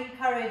try and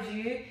encourage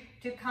you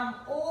to come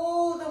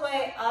all the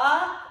way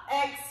up.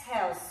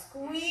 Exhale,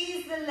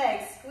 squeeze the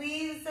legs,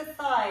 squeeze the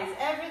thighs,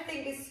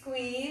 everything is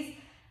squeezed.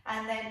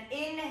 And then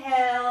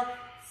inhale,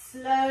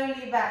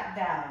 slowly back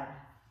down.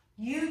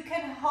 You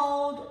can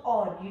hold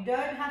on. You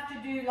don't have to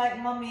do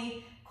like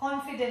Mummy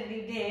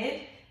confidently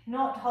did,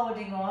 not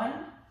holding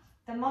on.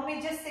 The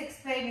mommy just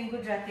explained in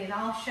Gujarati and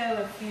I'll show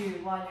a few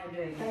while you're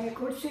doing it. તમે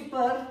ખુરશી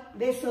પર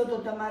બેસો તો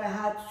તમારા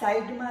હાથ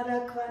સાઈડમાં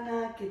રાખવાના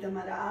કે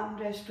તમારા આર્મ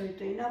રેસ્ટ હોય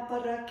તો એના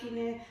પર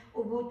રાખીને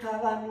ઊભું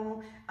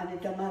થવાનું અને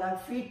તમારા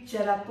ફીટ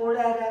જરા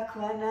પોળા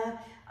રાખવાના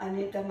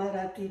અને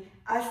તમારાથી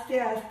આસ્તે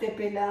આસ્તે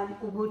પહેલા આમ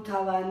ઊભું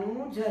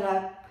થવાનું જરા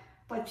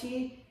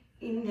પછી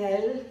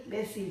ઇન્હેલ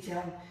બેસી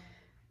જાઓ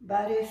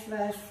બારે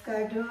શ્વાસ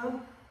કાઢો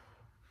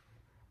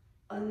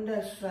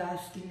અંદર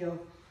શ્વાસ લ્યો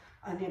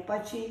અને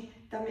પછી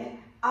તમે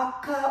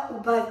આખા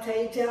ઊભા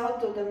થઈ જાઓ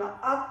તો તમે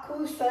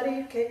આખું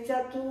શરીર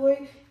ખેંચાતું હોય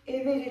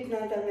એવી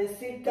રીતના તમે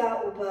સીધા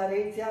ઊભા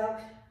રહી જાઓ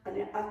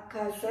અને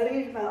આખા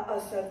શરીરમાં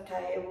અસર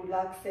થાય એવું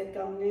લાગશે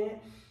તમને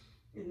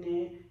અને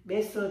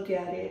બેસો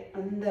ત્યારે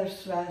અંદર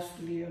શ્વાસ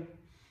લ્યો.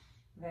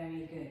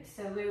 Very good.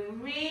 So we're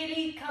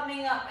really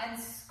coming up and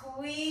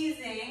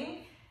squeezing.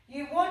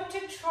 You want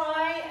to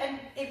try and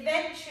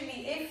eventually,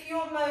 if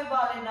you're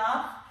mobile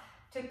enough,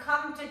 to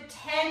come to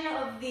 10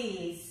 of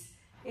these.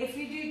 If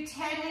you do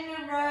 10 in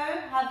a row,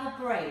 have a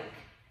break.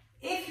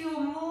 If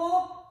you're more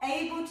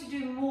able to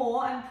do more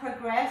and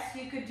progress,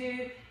 you could do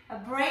a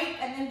break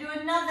and then do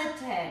another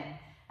 10.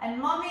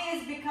 And mommy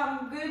has become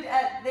good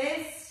at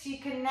this. She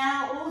can now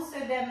also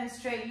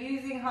demonstrate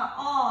using her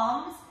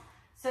arms.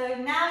 So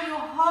now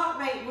your heart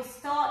rate will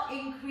start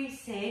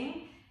increasing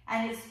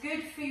and it's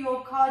good for your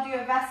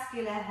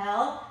cardiovascular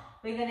health.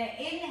 We're going to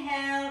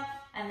inhale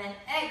and then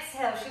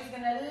exhale. She's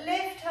going to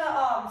lift her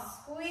arms,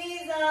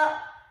 squeeze up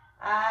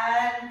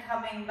and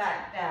coming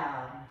back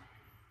down.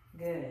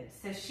 Good.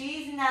 So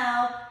she's now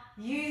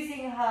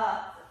using her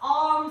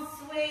arms,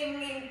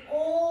 swinging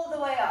all the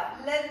way up,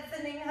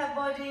 lengthening her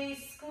body,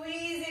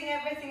 squeezing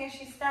everything as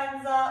she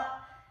stands up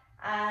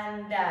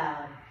and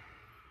down.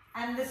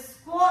 And the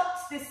squat,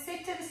 the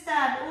sit and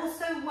stand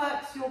also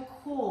works your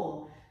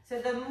core.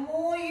 So the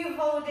more you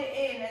hold it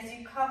in as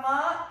you come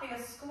up,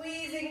 you're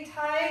squeezing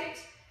tight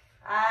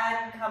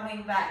and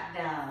coming back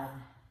down.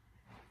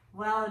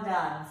 Well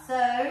done.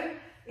 So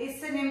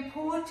it's an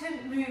important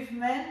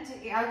movement.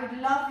 I would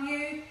love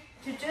you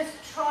to just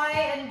try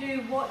and do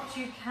what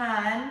you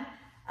can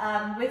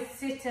with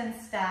sit and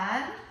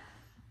stand.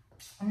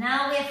 Now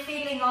we're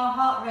feeling our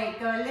heart rate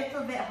go a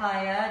little bit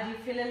higher. Do you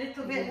feel a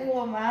little bit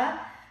warmer?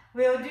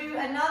 We'll do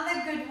another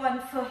good one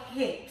for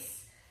hips.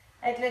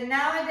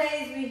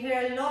 Nowadays we hear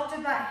a lot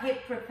about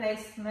hip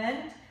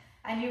replacement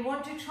and you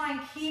want to try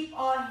and keep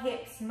our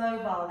hips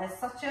mobile. They're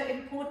such an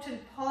important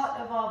part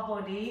of our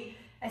body,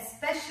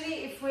 especially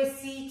if we're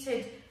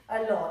seated a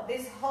lot.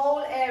 This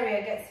whole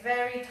area gets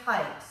very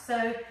tight. So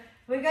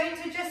we're going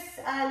to just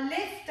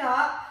lift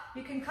up.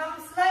 You can come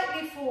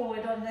slightly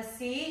forward on the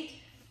seat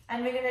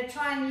and we're going to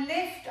try and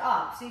lift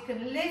up. So you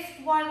can lift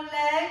one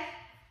leg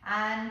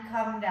and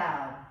come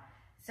down.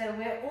 So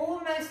we're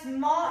almost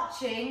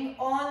marching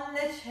on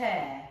the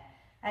chair.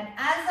 And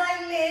as I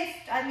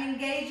lift, I'm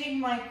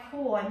engaging my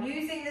core. I'm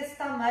using the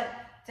stomach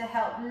to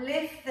help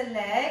lift the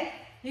leg.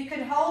 You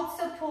can hold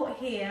support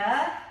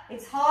here.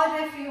 It's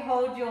harder if you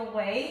hold your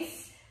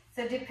waist.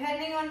 So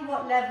depending on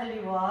what level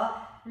you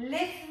are,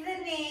 lift the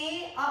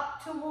knee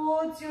up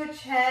towards your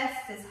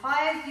chest as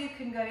high as you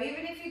can go.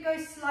 Even if you go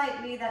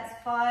slightly, that's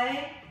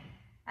fine.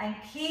 And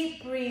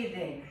keep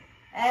breathing.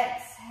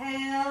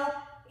 Exhale,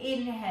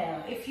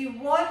 inhale. If you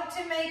want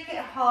to make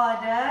it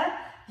harder,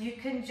 you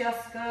can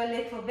just go a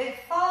little bit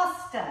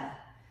faster.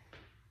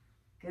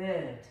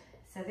 Good.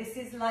 So this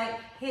is like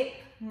hip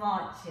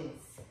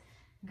marches.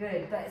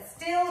 Good, but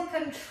still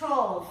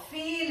control.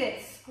 Feel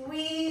it.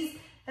 Squeeze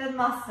the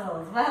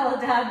muscles. Well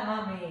done,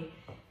 mummy.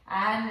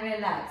 And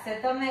relax. So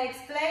Tome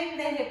explain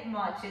the hip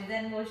marches,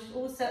 then we'll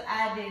also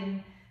add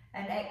in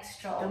an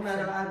extra option.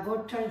 તમારો આ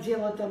ગોઠણ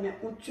જેવો તમે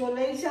ઊંચો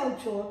લઈ જાઓ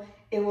છો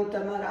એવો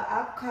તમારા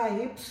આખા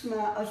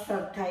હિપ્સમાં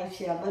અસર થાય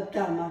છે આ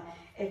બધામાં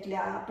એટલે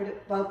આપણે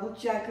પગ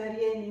ઊંચા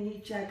કરીએ ને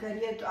નીચા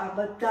કરીએ તો આ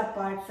બધા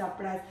પાર્ટ્સ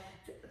આપણા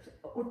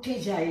ઉઠી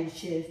જાય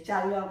છે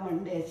ચાલવા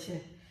માંડે છે.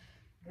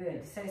 Good.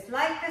 So it's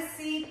like a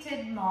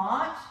seated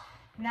march.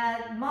 Now,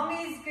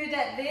 mommy's good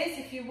at this.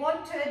 If you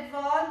want to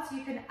advance,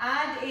 you can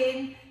add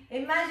in,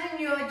 imagine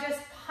you're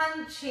just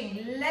punching,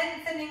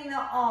 lengthening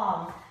the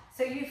arm.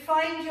 So you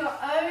find your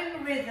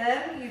own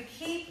rhythm, you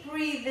keep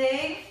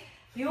breathing,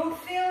 you'll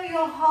feel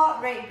your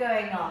heart rate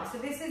going up. So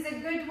this is a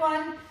good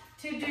one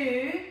to do,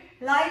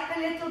 like a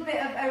little bit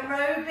of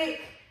aerobic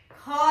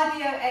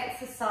cardio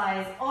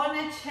exercise on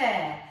a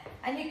chair.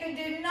 And you can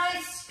do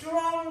nice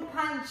strong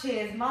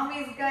punches.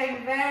 Mummy's going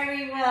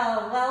very well.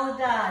 Well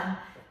done.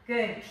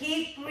 Good.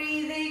 Keep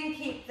breathing.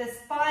 Keep the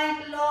spine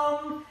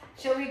long.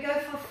 Shall we go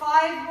for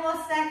 5 more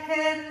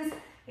seconds?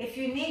 If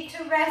you need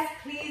to rest,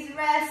 please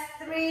rest.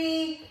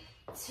 3,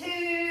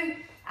 2,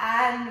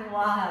 and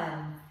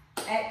 1.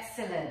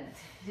 Excellent.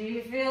 Do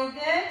you feel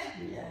good?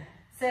 Yeah.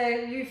 So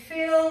you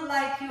feel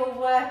like you're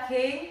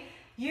working.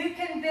 You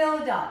can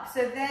build up.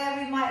 So there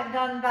we might have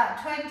done about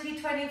 20,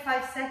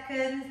 25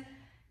 seconds.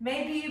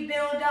 Maybe you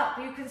build up.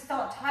 You can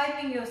start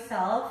timing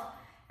yourself.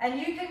 And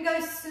you can go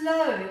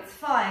slow. It's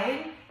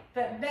fine.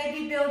 But maybe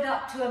build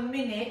up to a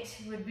minute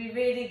would be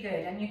really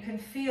good. And you can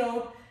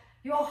feel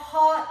your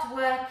heart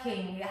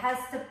working. It has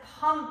to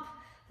pump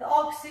the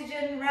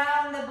oxygen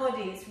round the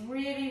body. It's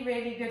really,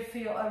 really good for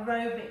your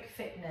aerobic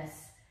fitness.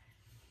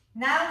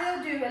 Now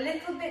we'll do a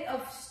little bit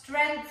of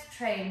strength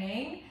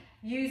training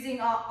using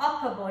our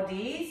upper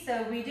body. So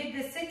we did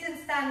the sit and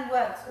stand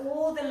works,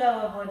 all the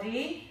lower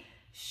body.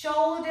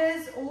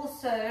 Shoulders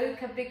also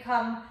can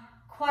become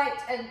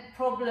quite a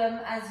problem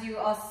as you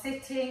are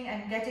sitting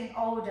and getting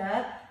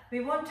older.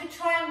 We want to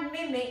try and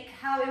mimic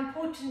how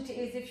important it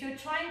is if you're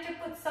trying to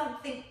put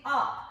something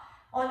up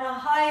on a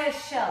higher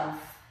shelf.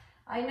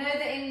 I know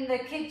that in the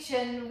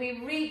kitchen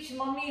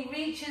Mommy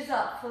reaches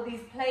up for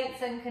these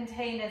plates and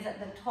containers at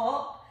the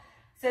top.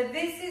 So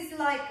this is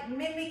like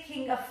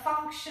mimicking a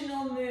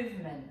functional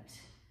movement.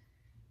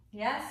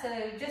 Yeah, so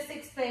just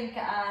explain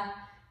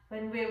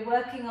when we're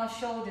working our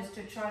shoulders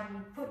to try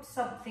and put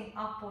something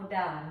up or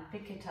down,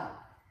 pick it up.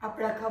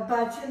 આપણા ખભા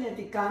છે ને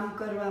તે કામ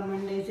કરવા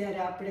માંડે જ્યારે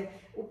આપણે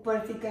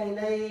ઉપરથી કાંઈ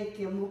લઈએ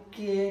કે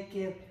મૂકીએ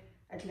કે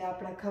એટલે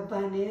આપણા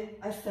ખભાને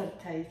અસર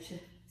થાય છે.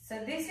 So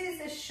this is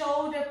a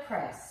shoulder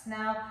press.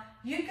 Now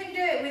you can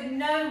do it with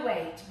no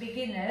weight,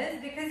 beginners,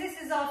 because this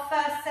is our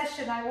first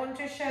session. I want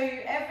to show you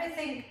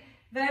everything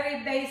very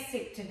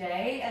basic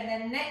today, and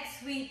then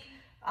next week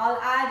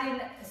I'll add in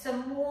some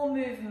more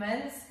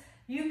movements.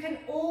 You can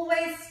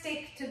always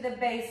stick to the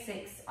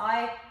basics. I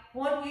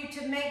want you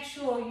to make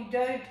sure you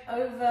don't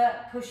over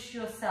push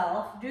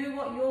yourself. Do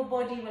what your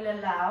body will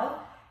allow.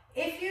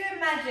 If you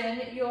imagine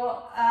you're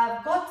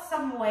got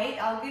some weight,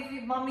 I'll give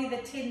you Mummy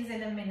the tins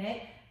in a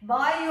minute,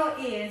 by your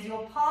ears,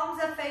 your palms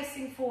are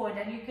facing forward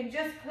and you can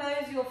just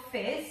close your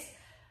fists.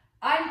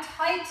 I'm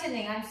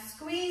tightening, I'm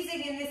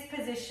squeezing in this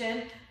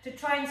position to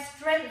try and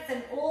strengthen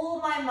all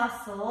my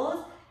muscles,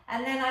 and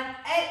then I'm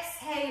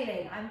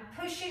exhaling, I'm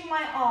pushing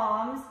my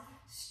arms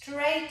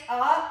straight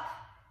up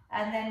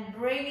and then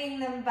bringing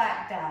them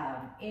back down.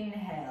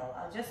 Inhale.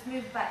 I'll just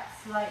move back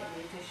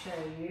slightly to show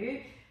you.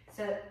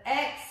 So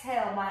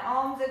exhale, my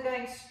arms are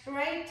going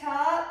straight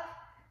up,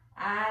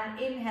 and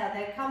inhale,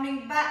 they're coming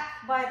back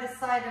by the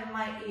side of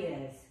my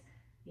ears.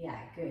 Yeah,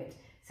 good.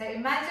 So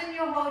imagine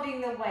you're holding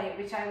the weight,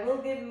 which I will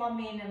give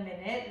Mummy in a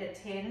minute, the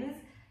tins.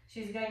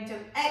 She's going to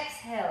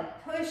exhale,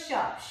 push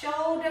up,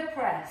 shoulder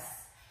press,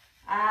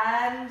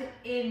 and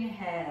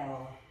inhale.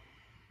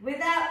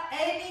 Without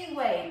any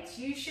weight,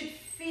 you should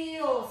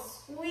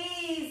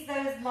squeeze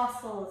those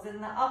muscles in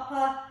the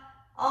upper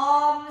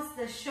arms,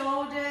 the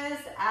shoulders,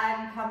 and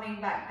coming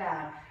back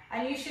down.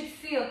 And you should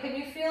feel, can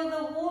you feel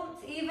the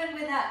warmth even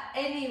without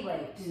any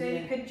weight? So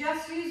you can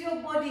just use your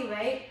body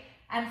weight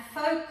and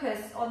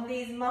focus on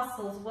these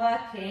muscles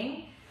working.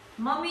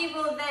 Mummy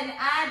will then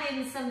add in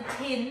some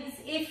tins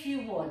if you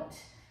want,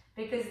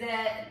 because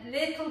they're a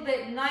little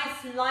bit nice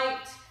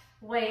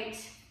lightweight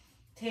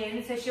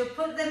tins. So she'll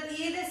put them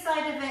either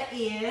side of her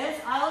ears.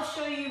 I'll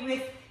show you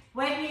with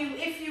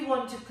if you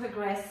want to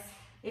progress.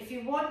 If you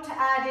want to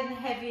add in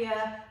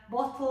heavier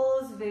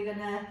bottles, we're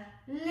gonna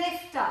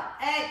lift up,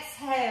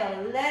 exhale,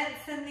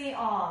 lengthen the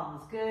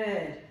arms.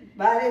 Good.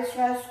 બારે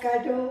શ્વાસ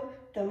કાઢો,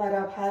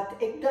 તમારા હાથ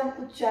એકદમ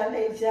ઊંચા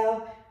લઈ જાઓ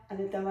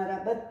અને તમારા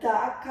બધા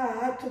આખા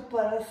હાથ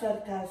ઉપર અસર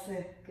થશે.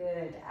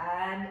 Good.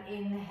 And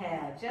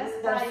inhale. Just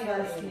by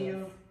your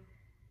ears.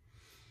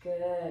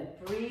 Good.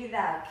 Breathe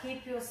out.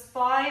 Keep your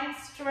spine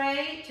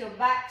straight, your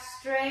back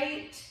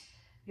straight.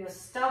 Your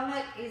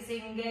stomach is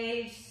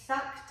engaged,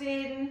 sucked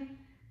in.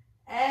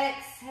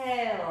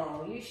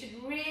 Exhale. You should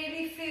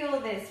really feel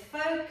this.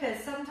 Focus.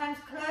 Sometimes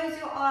close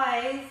your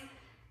eyes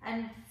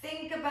and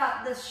think about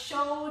the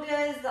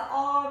shoulders, the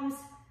arms.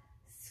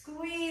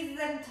 Squeeze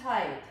them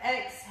tight.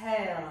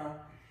 Exhale.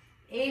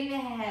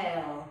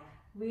 Inhale.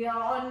 We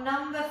are on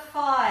number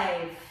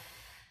 5.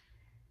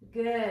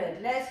 Good.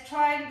 Let's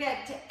try and get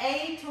to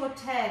 8 or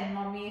 10,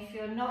 Mommy, if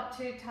you're not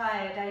too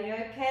tired. Are you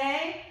okay?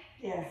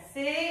 Yes.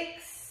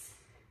 6.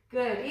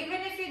 Good. Even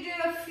if you do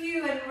a few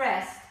and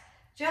rest,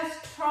 just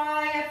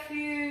try a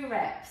few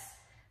reps.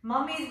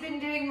 Mummy's been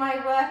doing my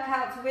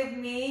workouts with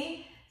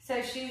me, so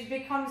she's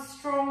become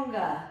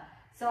stronger.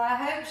 So I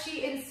hope she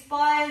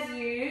inspires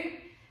you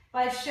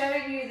by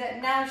showing you that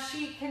now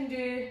she can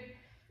do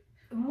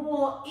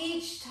more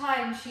each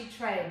time she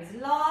trains.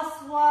 Last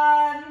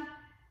one,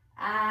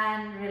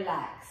 and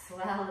relax.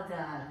 Well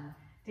done.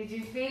 Did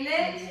you feel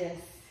it?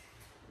 Yes.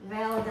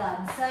 Well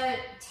done. So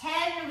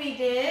 10 we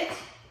did.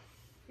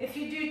 If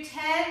you do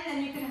 10, then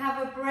you can have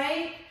a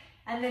break,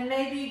 and then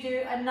maybe you do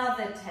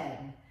another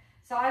 10.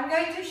 So I'm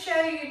going to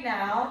show you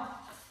now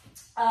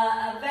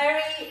a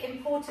very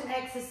important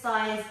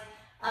exercise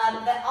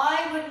that I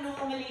would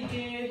normally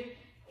do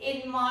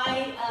in my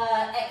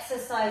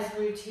exercise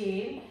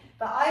routine,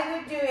 but I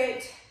would do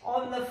it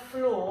on the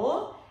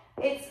floor.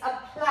 It's a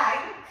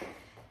plank,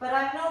 but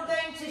I'm not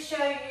going to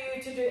show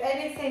you to do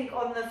anything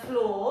on the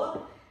floor.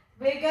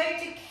 We're going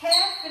to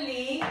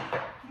carefully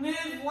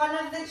move one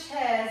of the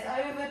chairs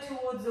over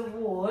towards the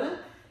wall.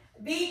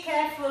 Be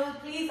careful,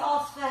 please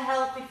ask for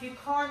help if you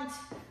can't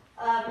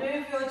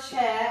move your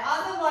chair.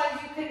 Otherwise,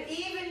 you can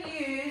even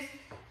use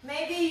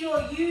maybe your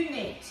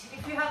unit.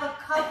 If you have a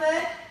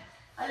cupboard,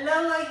 a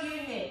lower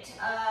unit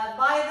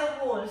by the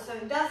wall so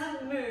it doesn't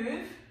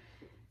move.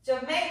 So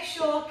make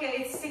sure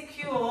it's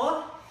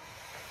secure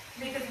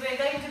because we're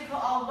going to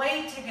put our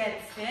weight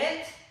against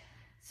it.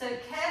 So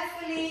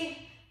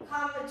carefully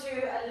come to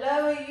a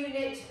lower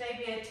unit,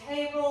 maybe a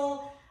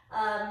table,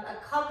 a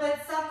cupboard,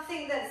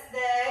 something that's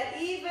there.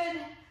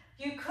 Even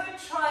you could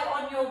try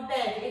on your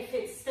bed if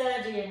it's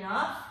sturdy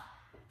enough.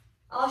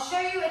 I'll show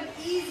you an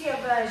easier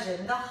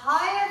version. The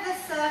higher the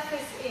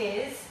surface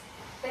is,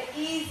 the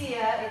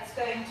easier it's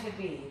going to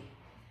be.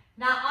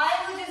 Now I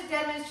will just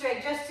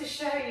demonstrate just to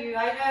show you.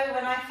 I know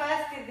when I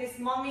first did this,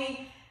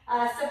 Mommy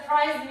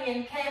surprised me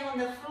and came on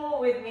the floor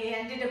with me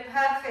and did a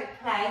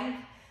perfect plank.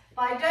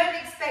 But I don't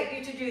expect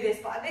you to do this.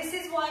 But this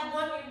is what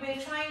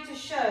we're trying to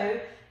show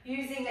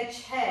using a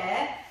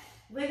chair.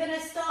 We're going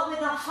to start with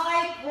a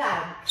high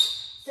plank.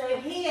 So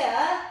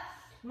here,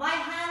 my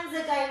hands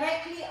are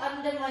directly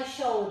under my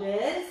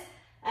shoulders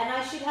and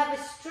I should have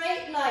a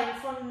straight line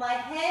from my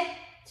head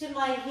to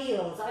my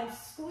heels. I'm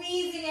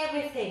squeezing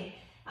everything.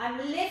 I'm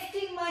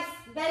lifting my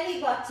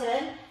belly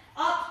button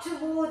up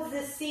towards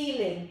the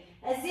ceiling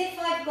as if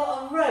I've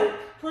got a rope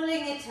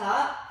pulling it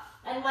up,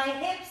 and my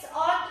hips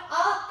aren't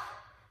up,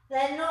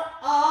 they're not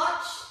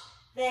arched,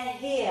 they're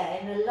here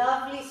in a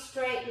lovely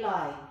straight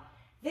line.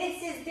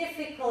 This is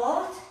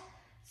difficult,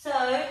 so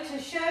to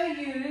show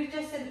you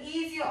just an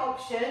easier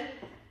option,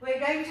 we're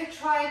going to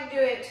try and do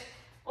it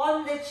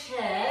on the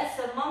chair.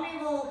 So Mommy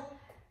will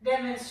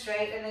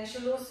demonstrate and then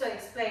she'll also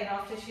explain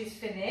after she's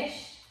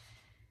finished.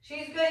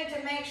 She's going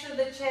to make sure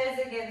the chair's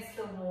against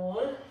the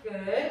wall.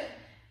 Good.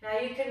 Now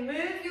you can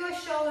move your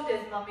shoulders,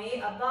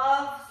 Mummy,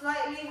 above,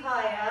 slightly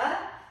higher.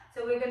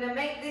 So we're going to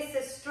make this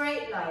a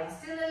straight line.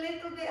 Still a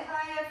little bit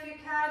higher if you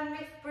can.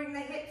 Bring the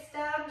hips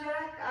down,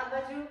 Jack.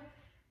 Abaju.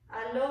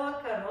 Lower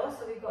karo.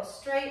 So we've got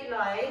straight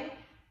line.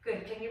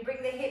 Good. Can you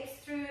bring the hips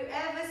through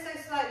ever so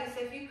slightly?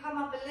 So if you come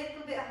up a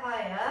little bit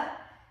higher,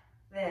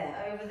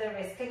 there, over the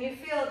wrist. Can you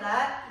feel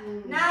that?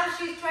 Now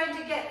she's trying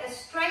to get a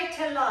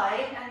straighter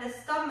line and the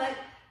stomach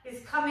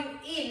is coming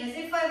in as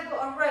if I've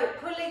got a rope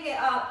pulling it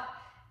up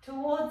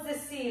towards the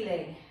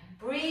ceiling.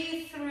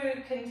 Breathe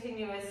through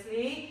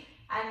continuously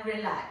and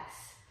relax.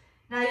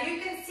 Now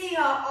you can see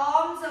her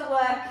arms are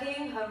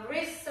working, her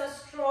wrists are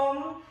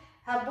strong,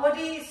 her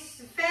body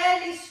is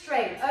fairly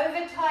straight.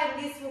 Over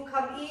time this will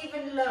come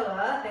even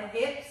lower, the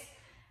hips,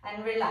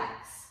 and relax.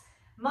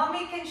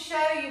 Mummy can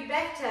show you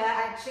better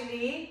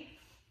actually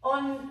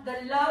on the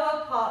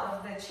lower part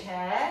of the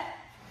chair,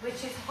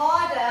 which is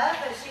harder,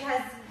 but she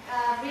has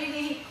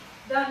really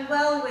done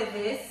well with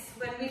this.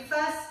 When we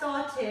first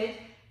started,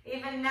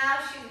 even now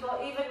she's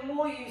got even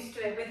more used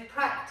to it with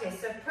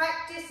practice. So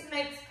practice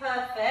makes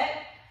perfect.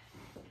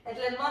 And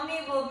then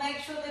Mummy will make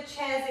sure the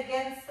chair's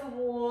against the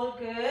wall.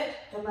 Good.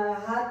 તમારા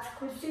હાથ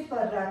ખુરશી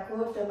પર રાખો.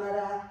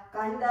 તમારા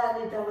કાંડા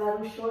અને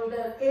તમારું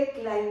shoulder એક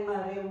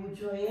લાઈનમાં રહેવું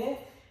જોઈએ.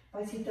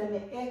 પછી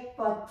તમે એક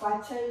પગ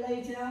પાછળ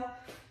લઈ જાઓ.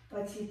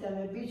 પછી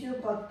તમે બીજું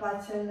પગ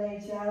પાછળ લઈ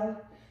જાઓ.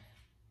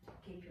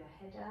 Keep your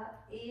head up,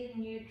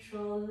 in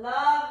neutral,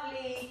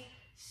 lovely,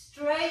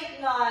 straight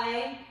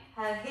line.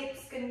 Her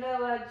hips can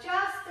lower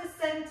just a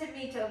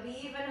centimetre, be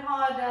even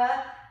harder,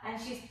 and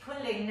she's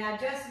pulling. Now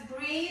just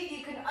breathe.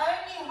 You can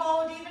only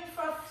hold even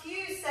for a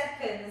few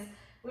seconds,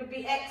 would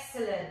be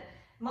excellent.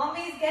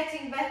 Mommy's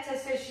getting better,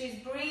 so she's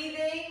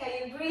breathing. Are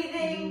you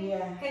breathing?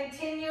 Yeah.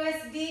 Continuous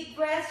deep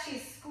breath.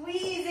 She's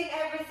squeezing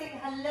everything.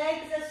 Her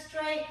legs are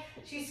straight.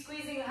 She's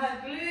squeezing her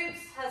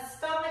glutes. Her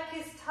stomach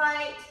is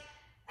tight.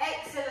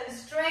 Excellent.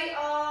 Straight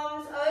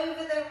arms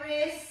over the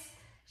wrists.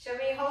 Shall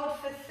we hold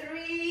for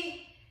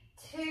 3,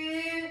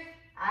 2,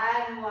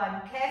 and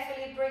 1.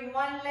 Carefully bring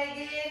one leg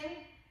in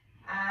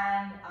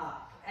and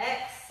up.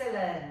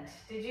 Excellent.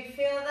 Did you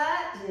feel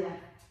that? Yeah.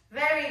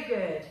 Very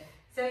good.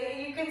 So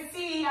you can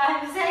see,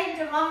 I'm saying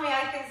to Mummy,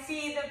 I can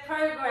see the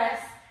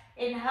progress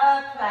in her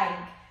plank.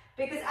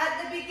 Because at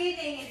the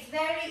beginning, it's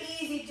very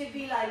easy to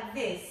be like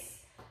this.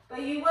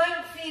 But you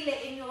won't feel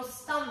it in your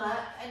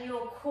stomach and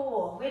your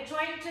core. We're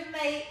trying to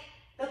make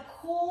the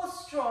core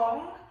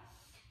strong,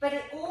 but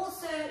it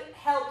also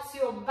helps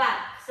your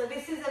back. So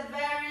this is a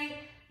very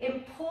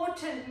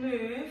important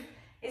move.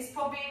 It's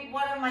probably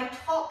one of my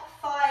top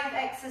 5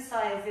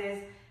 exercises.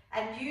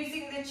 And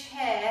using the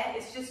chair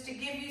is just to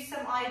give you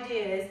some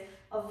ideas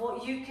of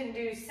what you can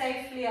do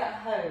safely at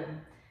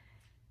home.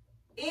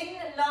 In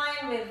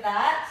line with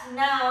that,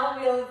 now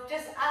we'll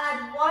just add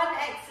one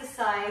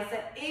exercise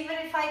that even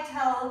if I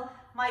tell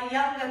my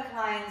younger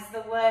clients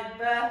the word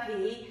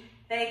burpee,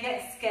 they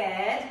get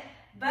scared.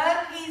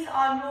 Burpees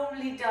are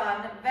normally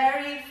done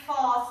very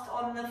fast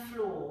on the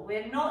floor.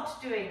 We're not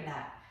doing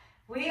that.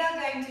 We are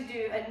going to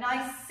do a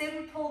nice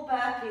simple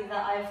burpee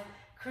that I've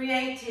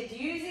created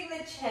using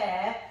the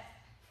chair.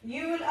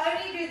 You will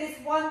only do this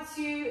once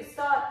you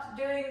start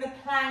doing the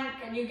plank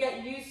and you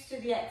get used to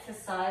the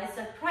exercise.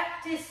 So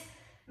practice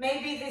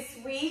maybe this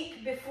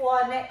week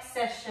before our next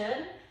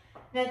session.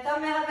 Now,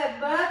 tame have a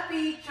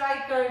burpee try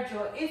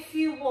karjo. If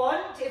you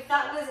want, if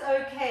that was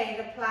okay,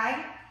 the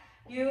plank,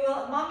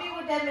 Mommy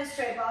will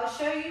demonstrate, but I'll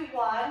show you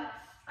one.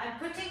 I'm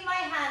putting my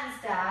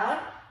hands down,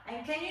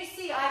 and can you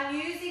see I'm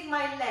using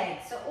my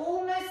legs? So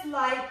almost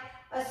like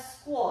a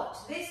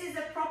squat. This is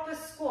a proper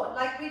squat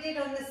like we did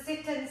on the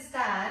sit and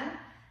stand,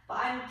 but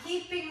I'm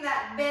keeping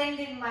that bend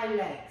in my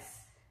legs.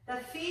 The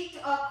feet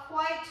are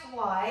quite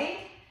wide,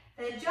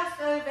 they're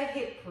just over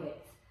hip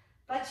width.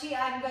 But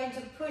I'm going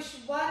to push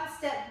one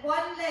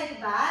leg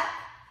back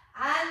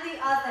and the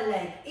other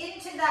leg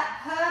into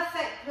that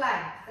perfect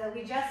plank that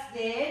we just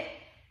did.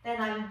 Then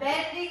I'm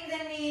bending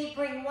the knee,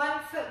 bring one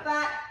foot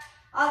back,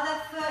 other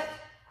foot,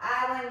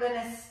 and I'm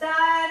going to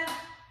stand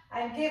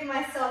and give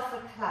myself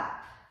a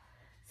clap.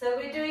 So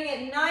we're doing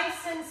it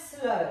nice and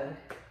slow.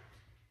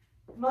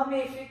 Mummy,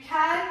 if you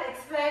can,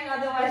 explain,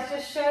 otherwise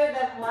just show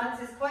them once.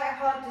 It's quite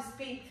hard to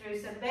speak through.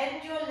 So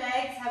bend your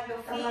legs, have your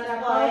feet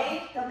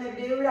wide. And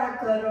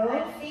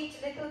feet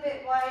a little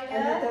bit wider.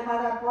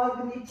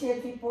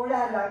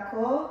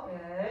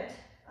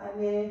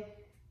 Good.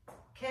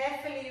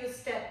 Carefully you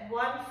step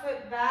one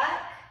foot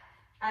back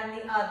and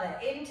the other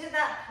into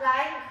that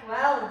plank.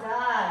 Well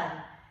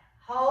done.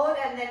 Hold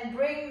and then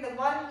bring the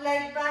one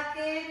leg back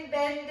in,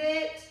 bend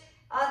it.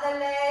 Other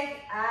leg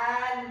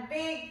and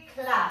big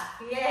clap.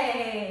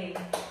 Yay!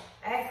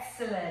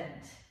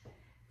 Excellent.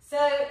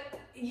 So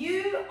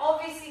you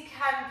obviously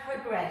can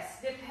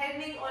progress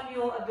depending on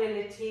your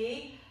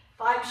ability,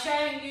 but I'm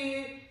showing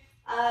you,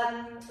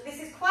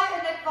 this is quite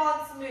an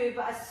advanced move,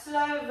 but a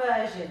slow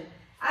version.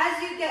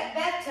 As you get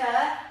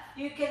better,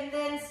 you can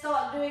then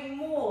start doing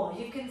more.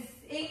 You can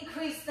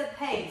increase the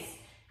pace,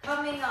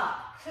 coming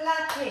up,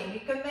 clapping.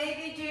 You can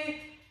maybe do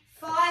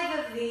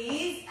 5 of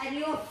these and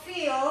you'll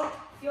feel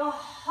your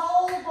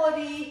whole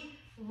body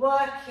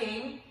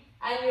working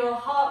and your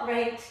heart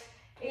rate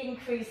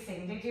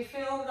increasing. Did you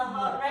feel the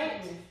heart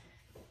rate?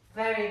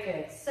 Very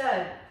good.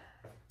 So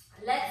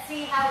let's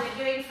see how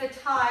we're doing for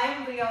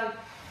time. We are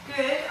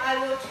good. I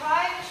will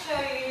try and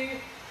show you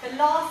the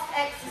last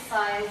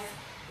exercise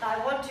that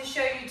I want to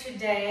show you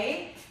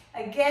today.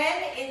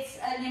 Again, it's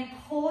an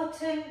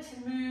important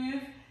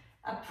move,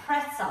 a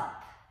press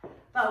up.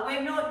 But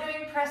we're not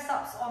doing press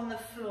ups on the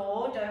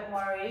floor, don't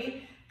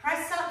worry.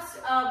 Press ups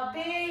are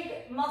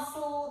big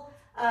muscle,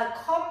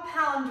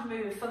 compound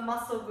move for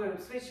muscle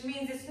groups, which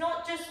means it's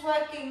not just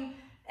working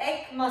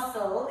egg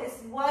muscle,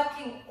 it's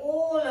working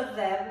all of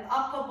them,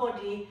 upper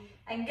body,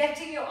 and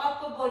getting your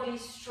upper body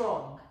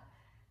strong.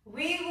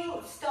 We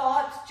will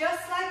start,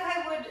 just like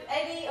I would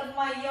any of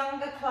my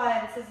younger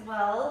clients as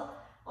well,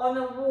 on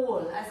a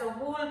wall, as a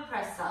wall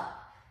press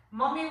up.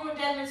 Mummy will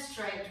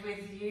demonstrate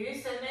with you,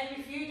 so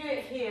maybe if you do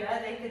it here,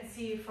 they can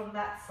see you from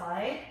that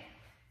side.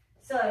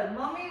 So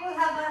Mummy will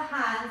have her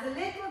hands a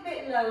little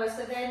bit lower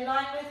so they're in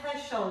line with her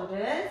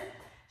shoulders.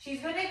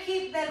 She's going to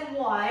keep them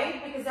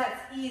wide because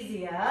that's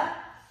easier.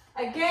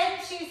 Again,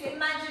 she's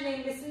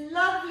imagining this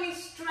lovely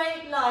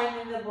straight line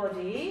in the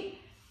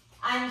body,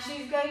 and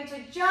she's going to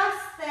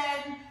just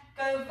then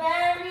go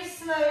very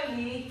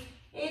slowly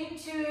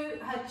into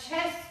her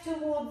chest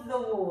towards the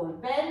wall,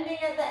 bending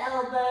at the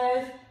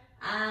elbows,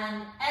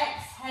 and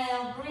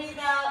exhale, breathe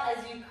out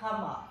as you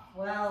come up.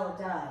 Well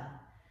done.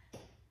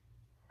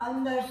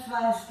 અંદર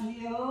શ્વાસ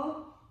લ્યો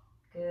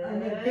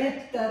અને પેટ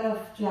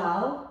તરફ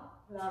જાઓ.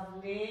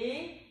 Lovely.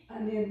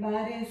 અને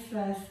બારે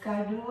શ્વાસ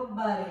કાઢો,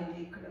 બારે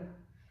નીકળો.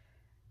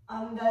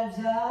 અંદર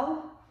જાઓ,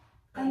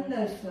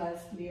 અંદર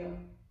શ્વાસ લ્યો.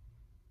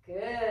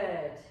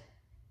 Good.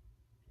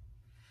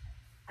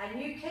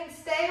 And you can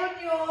stay on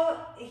your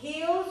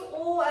heels,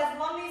 or as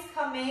Mummy's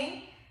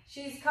coming,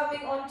 she's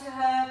coming onto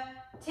her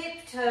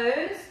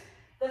tiptoes.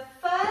 The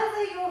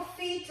further your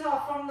feet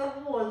are from the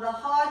wall, the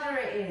harder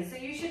it is. So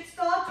you should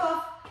start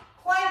off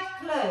quite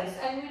close,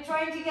 and we're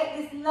trying to get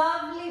this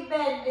lovely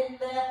bend in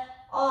the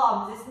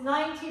arms, this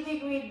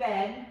 90-degree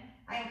bend,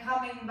 and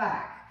coming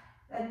back.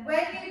 And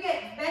when you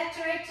get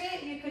better at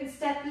it, you can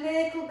step a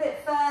little bit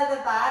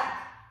further back,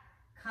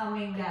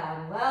 coming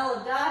down.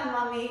 Well done,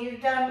 Mummy,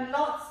 you've done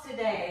lots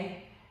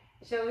today.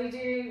 Shall we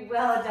do?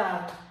 Well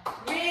done.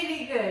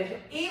 Really good.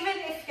 Even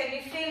if, can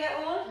you feel it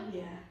all?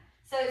 Yeah.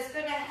 So it's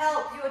going to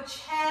help your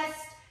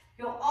chest,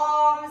 your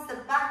arms, the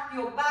back,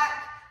 your back,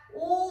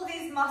 all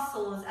these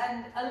muscles.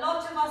 And a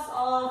lot of us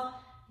are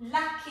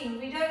lacking.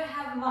 We don't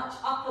have much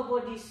upper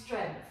body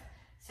strength.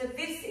 So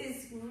this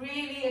is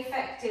really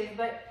effective.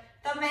 But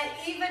tame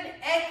even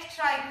ek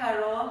try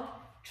karo,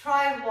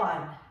 try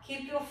one.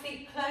 Keep your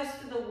feet close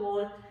to the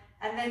wall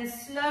and then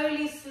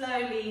slowly,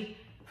 slowly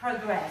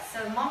progress. So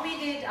Mummy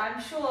did,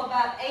 I'm sure,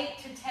 about 8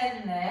 to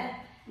 10 there.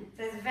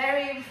 So it's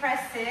very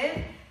impressive.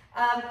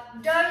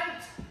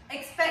 Don't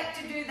expect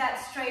to do that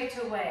straight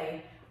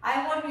away.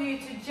 I want you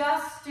to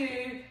just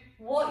do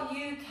what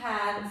you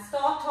can.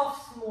 Start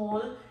off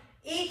small.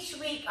 Each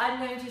week I'm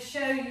going to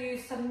show you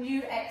some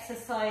new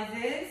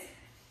exercises,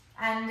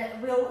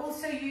 and we'll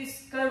also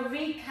go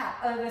recap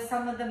over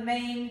some of the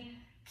main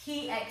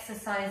key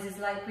exercises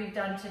like we've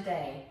done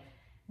today.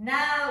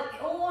 Now,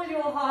 all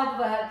your hard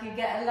work, you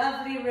get a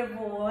lovely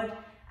reward,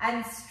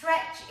 and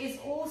stretch is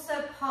also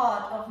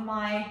part of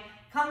my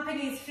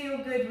company's Feel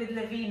Good with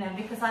Lavina,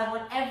 because I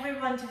want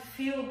everyone to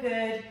feel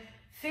good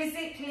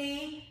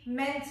physically,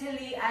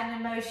 mentally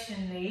and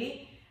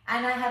emotionally.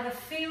 And I have a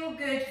feel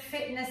good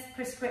fitness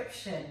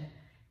prescription.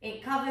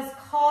 It covers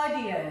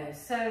cardio.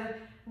 So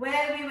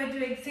where we were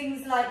doing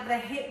things like the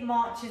hip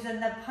marches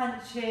and the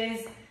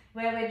punches,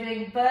 where we're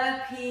doing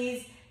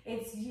burpees,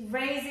 it's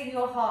raising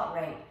your heart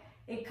rate.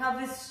 It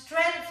covers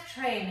strength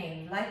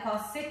training, like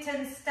our sit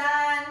and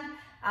stand,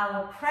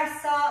 our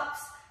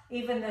press-ups,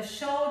 even the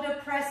shoulder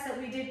press that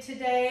we did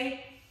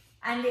today.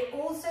 And it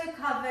also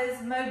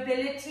covers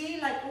mobility,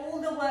 like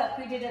all the work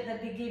we did at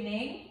the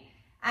beginning.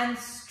 And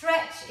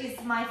stretch is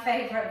my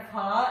favorite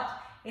part.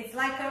 It's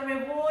like a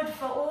reward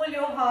for all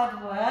your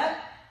hard work.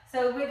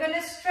 So we're going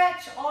to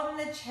stretch on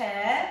the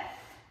chair.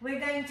 We're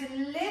going to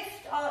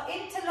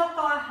interlock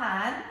our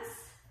hands.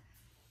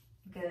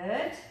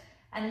 Good.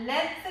 And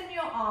lengthen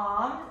your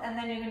arms, and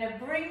then you're going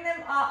to bring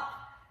them up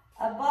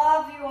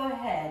above your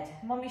head.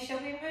 Mommy, shall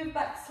we move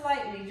back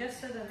slightly just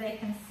so that they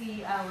can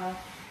see our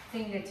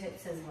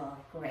fingertips as well?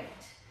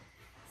 Great.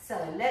 So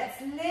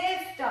let's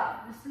lift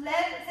up,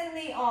 lengthen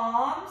the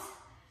arms.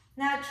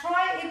 Now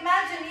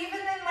imagine, even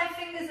though my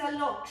fingers are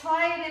locked,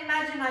 try and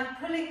imagine I'm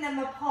pulling them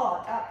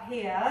apart up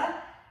here,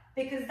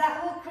 because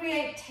that will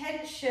create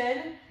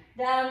tension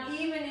down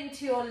even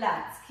into your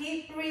lats.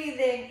 Keep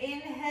breathing,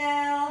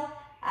 inhale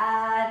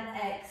and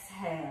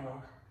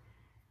exhale.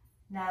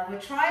 Now we'll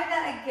try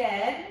that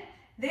again.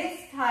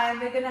 This time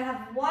we're going to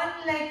have one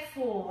leg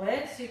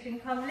forward, so you can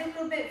come a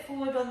little bit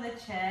forward on the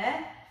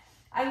chair.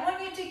 I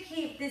want you to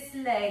keep this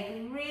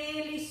leg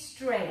really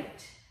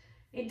straight.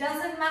 It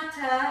doesn't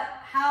matter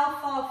how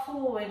far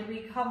forward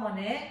we come on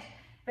it,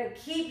 but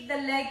keep the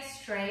leg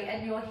straight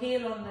and your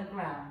heel on the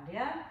ground,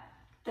 yeah?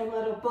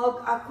 તમારો પગ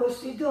આખો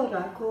સીધો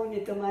રાખો અને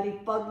તમારી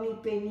પગની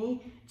penny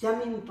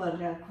જમીન પર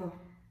રાખો.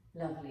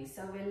 Lovely.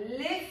 So we're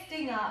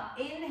lifting up.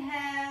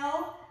 Inhale,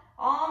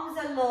 arms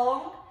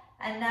along,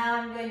 and now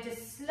I'm going to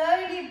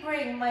slowly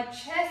bring my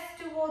chest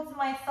towards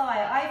my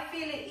thigh. I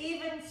feel it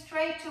even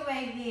straight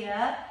away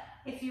here.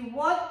 If you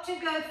want to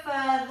go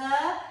further,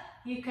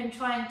 you can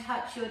try and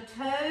touch your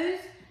toes,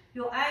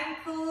 your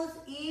ankles,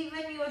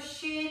 even your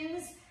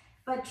shins,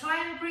 but try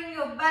and bring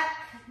your back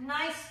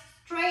nice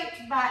straight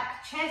back,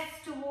 chest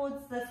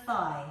towards the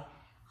thigh.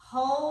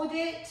 Hold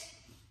it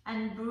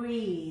and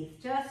breathe.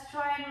 Just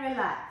try and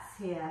relax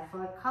here for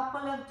a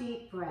couple of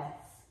deep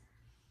breaths.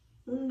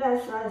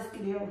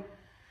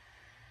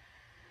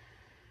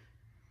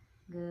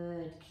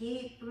 Good.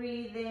 Keep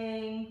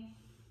breathing.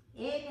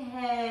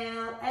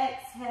 Inhale,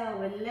 exhale.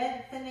 We're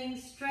lengthening,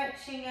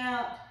 stretching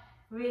out,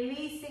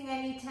 releasing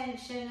any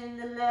tension in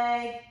the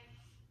leg.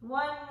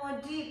 One more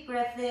deep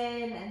breath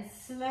in and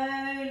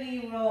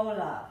slowly roll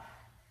up.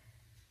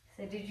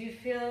 So did you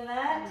feel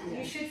that? Yeah.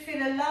 You should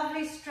feel a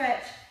lovely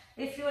stretch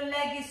if your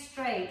leg is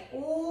straight,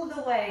 all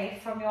the way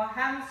from your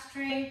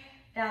hamstring,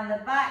 down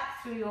the back,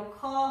 through your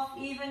calf,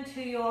 even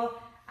to your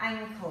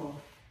ankle.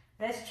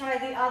 Let's try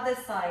the other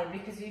side,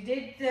 because you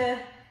did the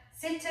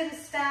sit and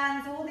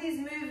stands, all these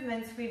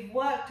movements, we've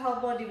worked our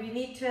body. We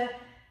need to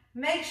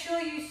make sure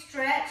you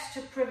stretch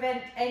to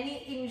prevent any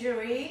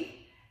injury,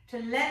 to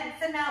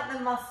lengthen out the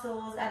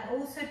muscles, and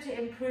also to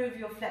improve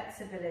your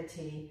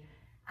flexibility.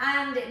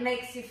 And it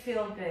makes you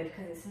feel good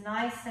because it's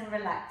nice and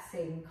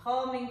relaxing,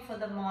 calming for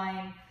the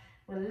mind.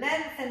 We'll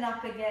lengthen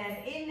up again.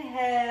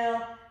 Inhale,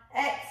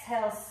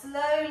 exhale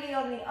slowly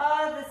on the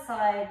other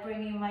side,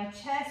 bringing my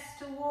chest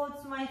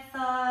towards my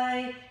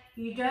thigh.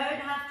 You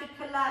don't have to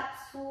collapse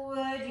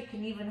forward. You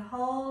can even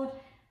hold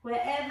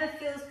wherever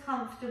feels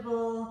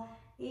comfortable.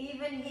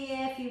 Even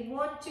here, if you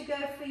want to go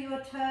for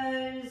your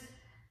toes,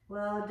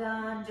 well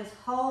done. Just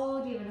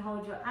hold, even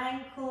hold your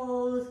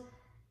ankles.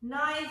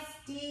 Nice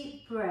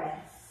deep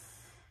breaths.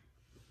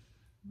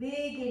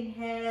 Big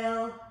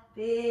inhale,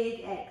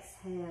 big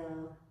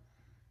exhale.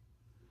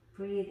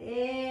 Breathe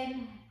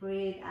in,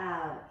 breathe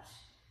out.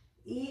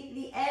 At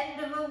the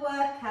end of a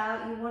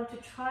workout, you want to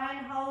try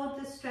and hold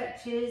the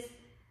stretches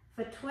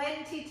for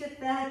 20 to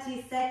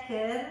 30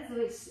 seconds,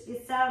 which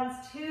it sounds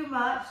too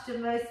much to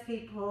most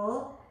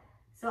people.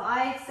 So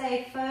I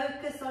say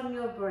focus on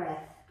your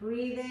breath.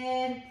 Breathe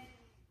in,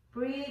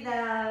 breathe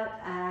out,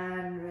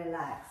 and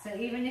relax. So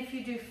even if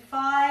you do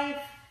 5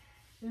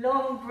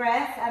 long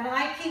breaths, and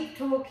I keep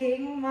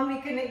talking,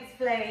 Mommy can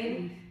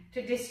explain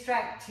to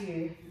distract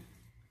you.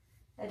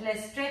 And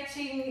less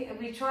stretching,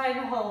 we try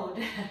and hold.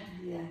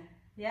 Yeah.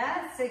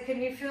 Yeah, so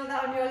can you feel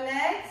that on your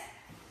legs?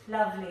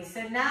 Lovely.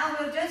 So now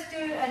we'll just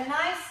do a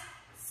nice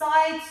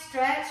side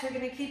stretch. We're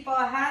going to keep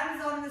our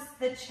hands on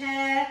the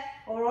chair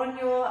or on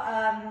your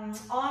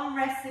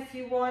armrest if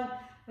you want.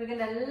 We're going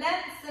to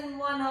lengthen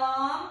one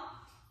arm.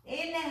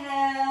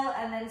 Inhale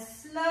and then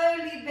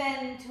slowly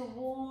bend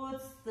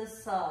towards the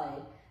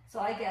side. So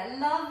I get a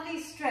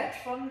lovely stretch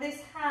from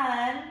this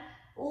hand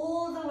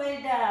all the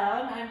way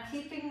down. I'm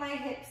keeping my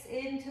hips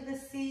into the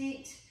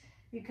seat.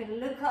 You can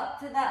look up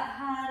to that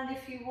hand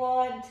if you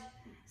want.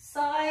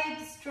 Side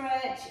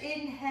stretch,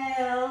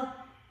 inhale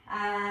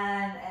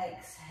and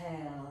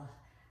exhale.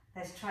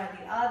 Let's try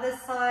the other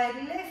side,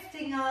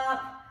 lifting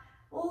up,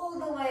 all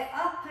the way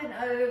up and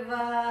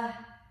over.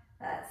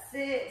 That's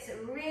it,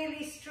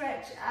 really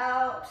stretch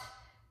out.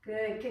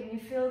 Good, can you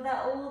feel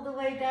that all the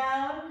way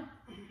down?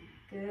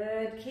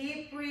 Good.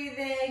 Keep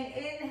breathing.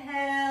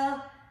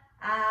 Inhale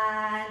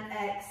and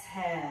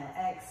exhale.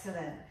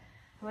 Excellent.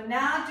 We'll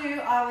now do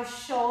our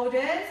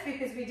shoulders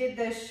because we did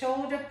the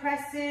shoulder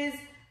presses,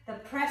 the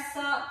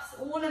press-ups,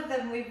 all of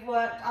them we've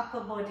worked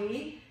upper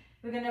body.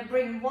 We're going to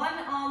bring one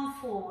arm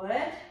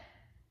forward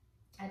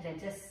and then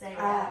just say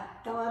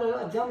that.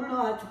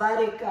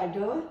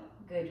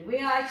 Good. We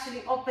are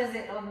actually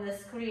opposite on the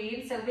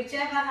screen, so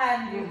whichever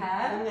hand you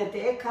have. Good.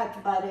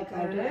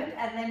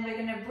 And then we're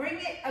going to bring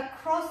it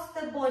across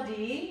the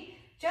body.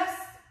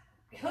 Just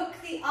hook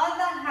the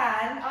other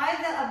hand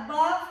either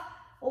above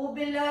or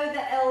below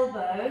the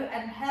elbow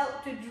and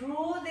help to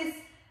draw this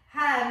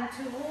hand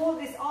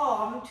toward this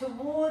arm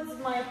towards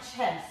my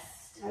chest.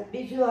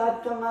 બીજો હાથ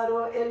તમારો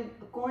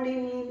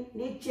કોણીની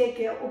નીચે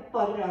કે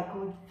ઉપર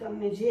રાખો,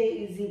 તમને જે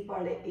easy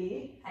પડે એ.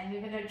 And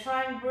you're going to try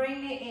and bring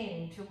it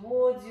in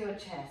towards your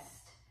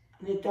chest.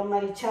 અને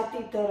તમારી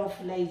છાતી તરફ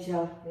લઈ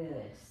જાઓ.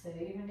 Good. So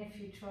even if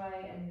you try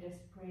and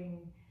just bring,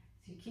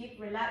 so you keep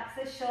relax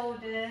the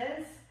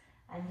shoulders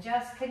and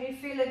just, can you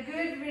feel a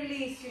good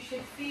release? You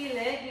should feel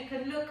it. You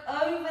can look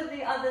over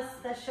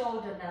the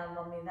shoulder now,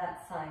 Mummy, that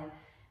side.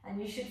 And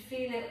you should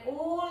feel it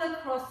all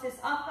across this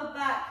upper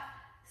back,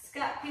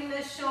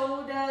 scapular,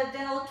 shoulder,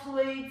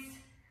 deltoids,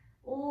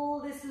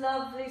 all this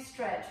lovely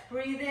stretch.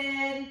 Breathe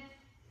in,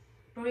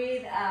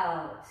 breathe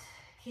out.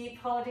 Keep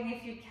holding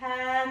if you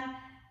can.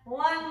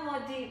 One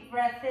more deep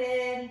breath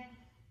in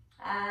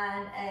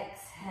and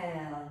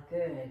exhale.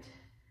 Good.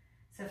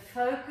 So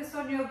focus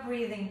on your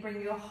breathing. Bring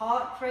your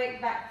heart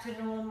rate back to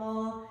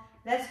normal.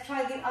 Let's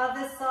try the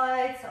other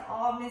side. So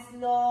arm is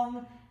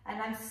long and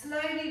I'm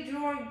slowly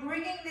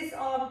bringing this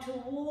arm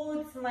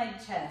towards my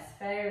chest.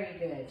 Very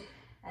good.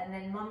 And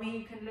then Mummy,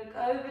 you can look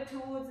over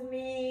towards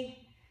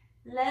me,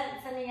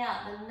 lengthening out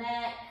the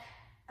neck,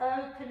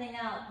 opening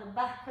out the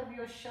back of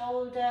your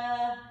shoulder.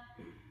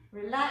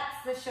 Relax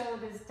the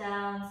shoulders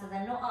down so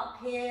they're not up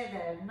here,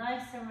 they're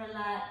nice and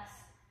relaxed.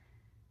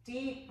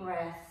 Deep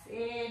breaths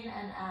in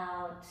and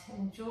out.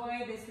 Enjoy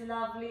this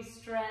lovely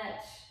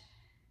stretch.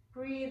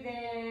 Breathe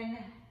in,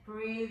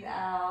 breathe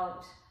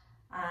out,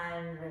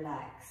 and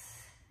relax.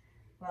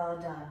 Well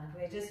done.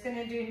 We're just going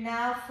to do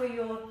now for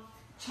your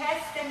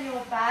chest and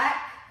your back,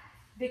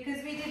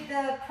 because we did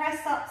the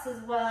press-ups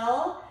as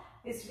well,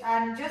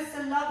 and just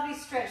a lovely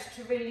stretch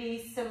to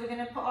release. So we're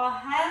going to put our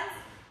hands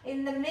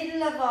in the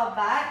middle of our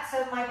back,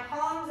 so my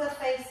palms are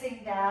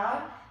facing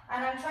down,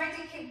 and I'm trying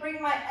to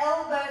bring my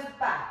elbows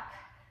back.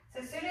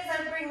 So as soon as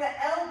I bring the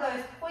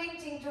elbows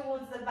pointing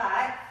towards the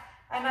back,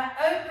 and I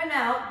open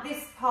out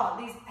this part,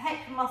 these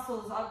pec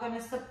muscles are going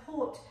to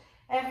support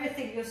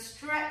everything. You're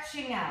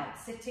stretching out,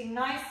 sitting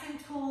nice and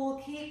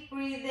tall, keep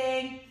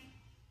breathing.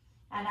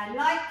 And I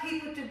like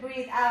people to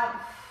breathe out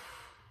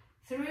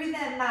through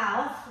their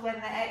mouth when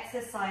they're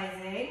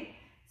exercising,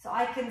 so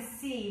I can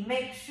see,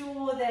 make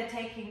sure they're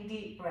taking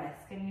deep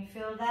breaths. Can you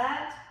feel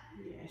that?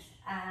 Yes.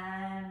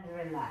 And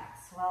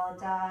relax. Well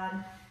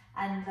done.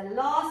 And the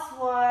last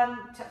one,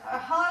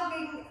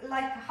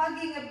 like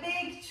hugging a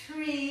big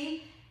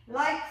tree,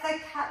 like the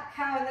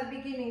cat-cow in the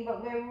beginning,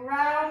 but we're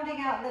rounding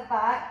out the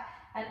back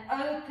and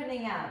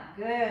opening out.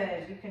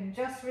 Good. You can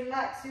just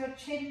relax your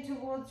chin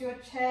towards your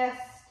chest.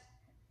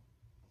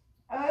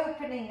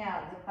 Opening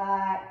out the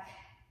back.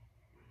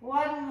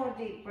 One more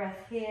deep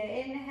breath here.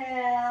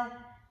 Inhale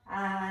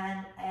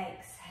and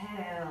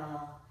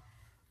exhale.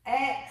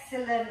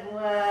 Excellent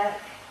work.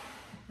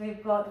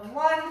 We've got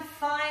one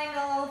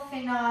final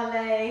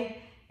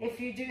finale. If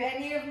you do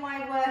any of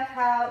my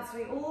workouts,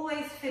 we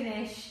always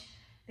finish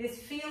this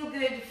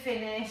feel-good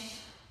finish.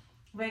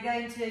 We're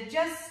going to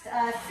just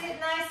sit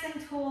nice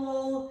and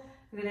tall.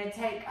 We're going to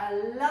take a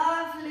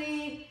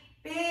lovely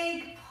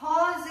big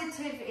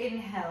positive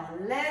inhale,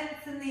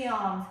 lengthen the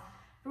arms,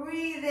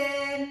 breathe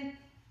in,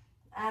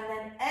 and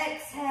then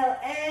exhale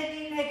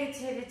any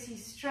negativity,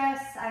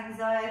 stress,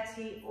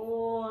 anxiety,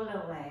 all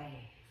away.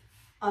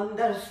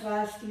 અંદર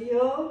શ્વાસ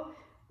લ્યો,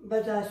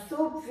 બધા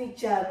શુભ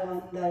વિચારો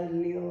અંદર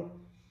લ્યો.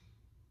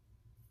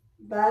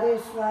 બારે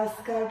શ્વાસ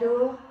કાઢો,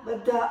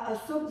 બધા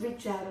અશુભ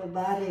વિચારો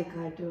બારે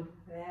કાઢો.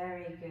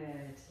 Very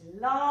good.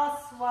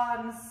 Last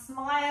one,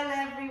 smile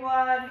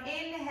everyone.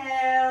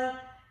 Inhale.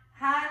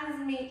 Hands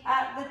meet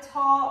at the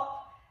top,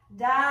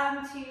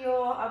 down to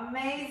your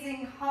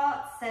amazing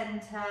heart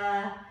center.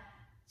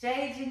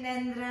 Jai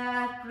Jinendra,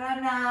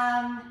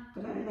 Pranam.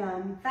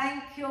 Pranam.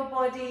 Thank your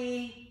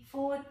body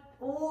for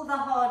all the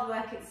hard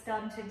work it's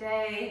done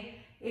today.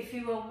 If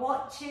you were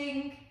watching,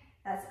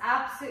 that's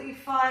absolutely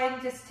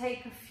fine. Just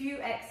take a few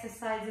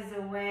exercises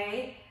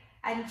away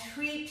and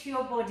treat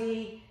your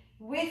body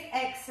with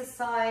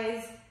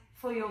exercise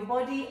for your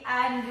body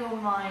and your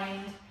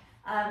mind.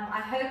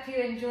 I hope you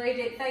enjoyed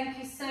it. Thank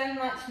you so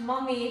much,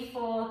 Mummy,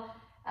 for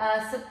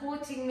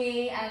supporting me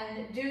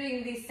and doing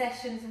these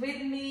sessions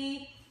with me.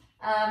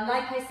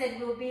 Like I said,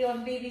 we'll be on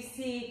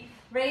BBC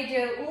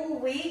Radio all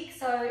week,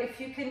 so if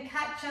you can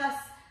catch us,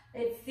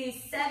 it's the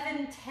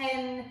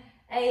 7:10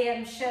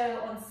 AM show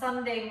on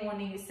Sunday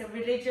morning. It's a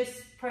religious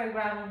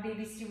program on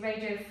BBC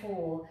Radio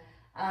 4.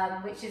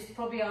 which is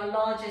probably our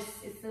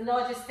largest, it's the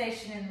largest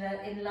station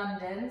in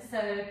London.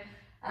 So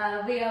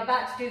we are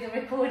about to do the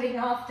recording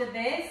after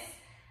this.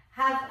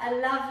 Have a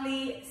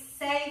lovely,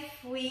 safe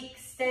week,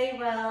 stay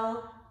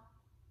well,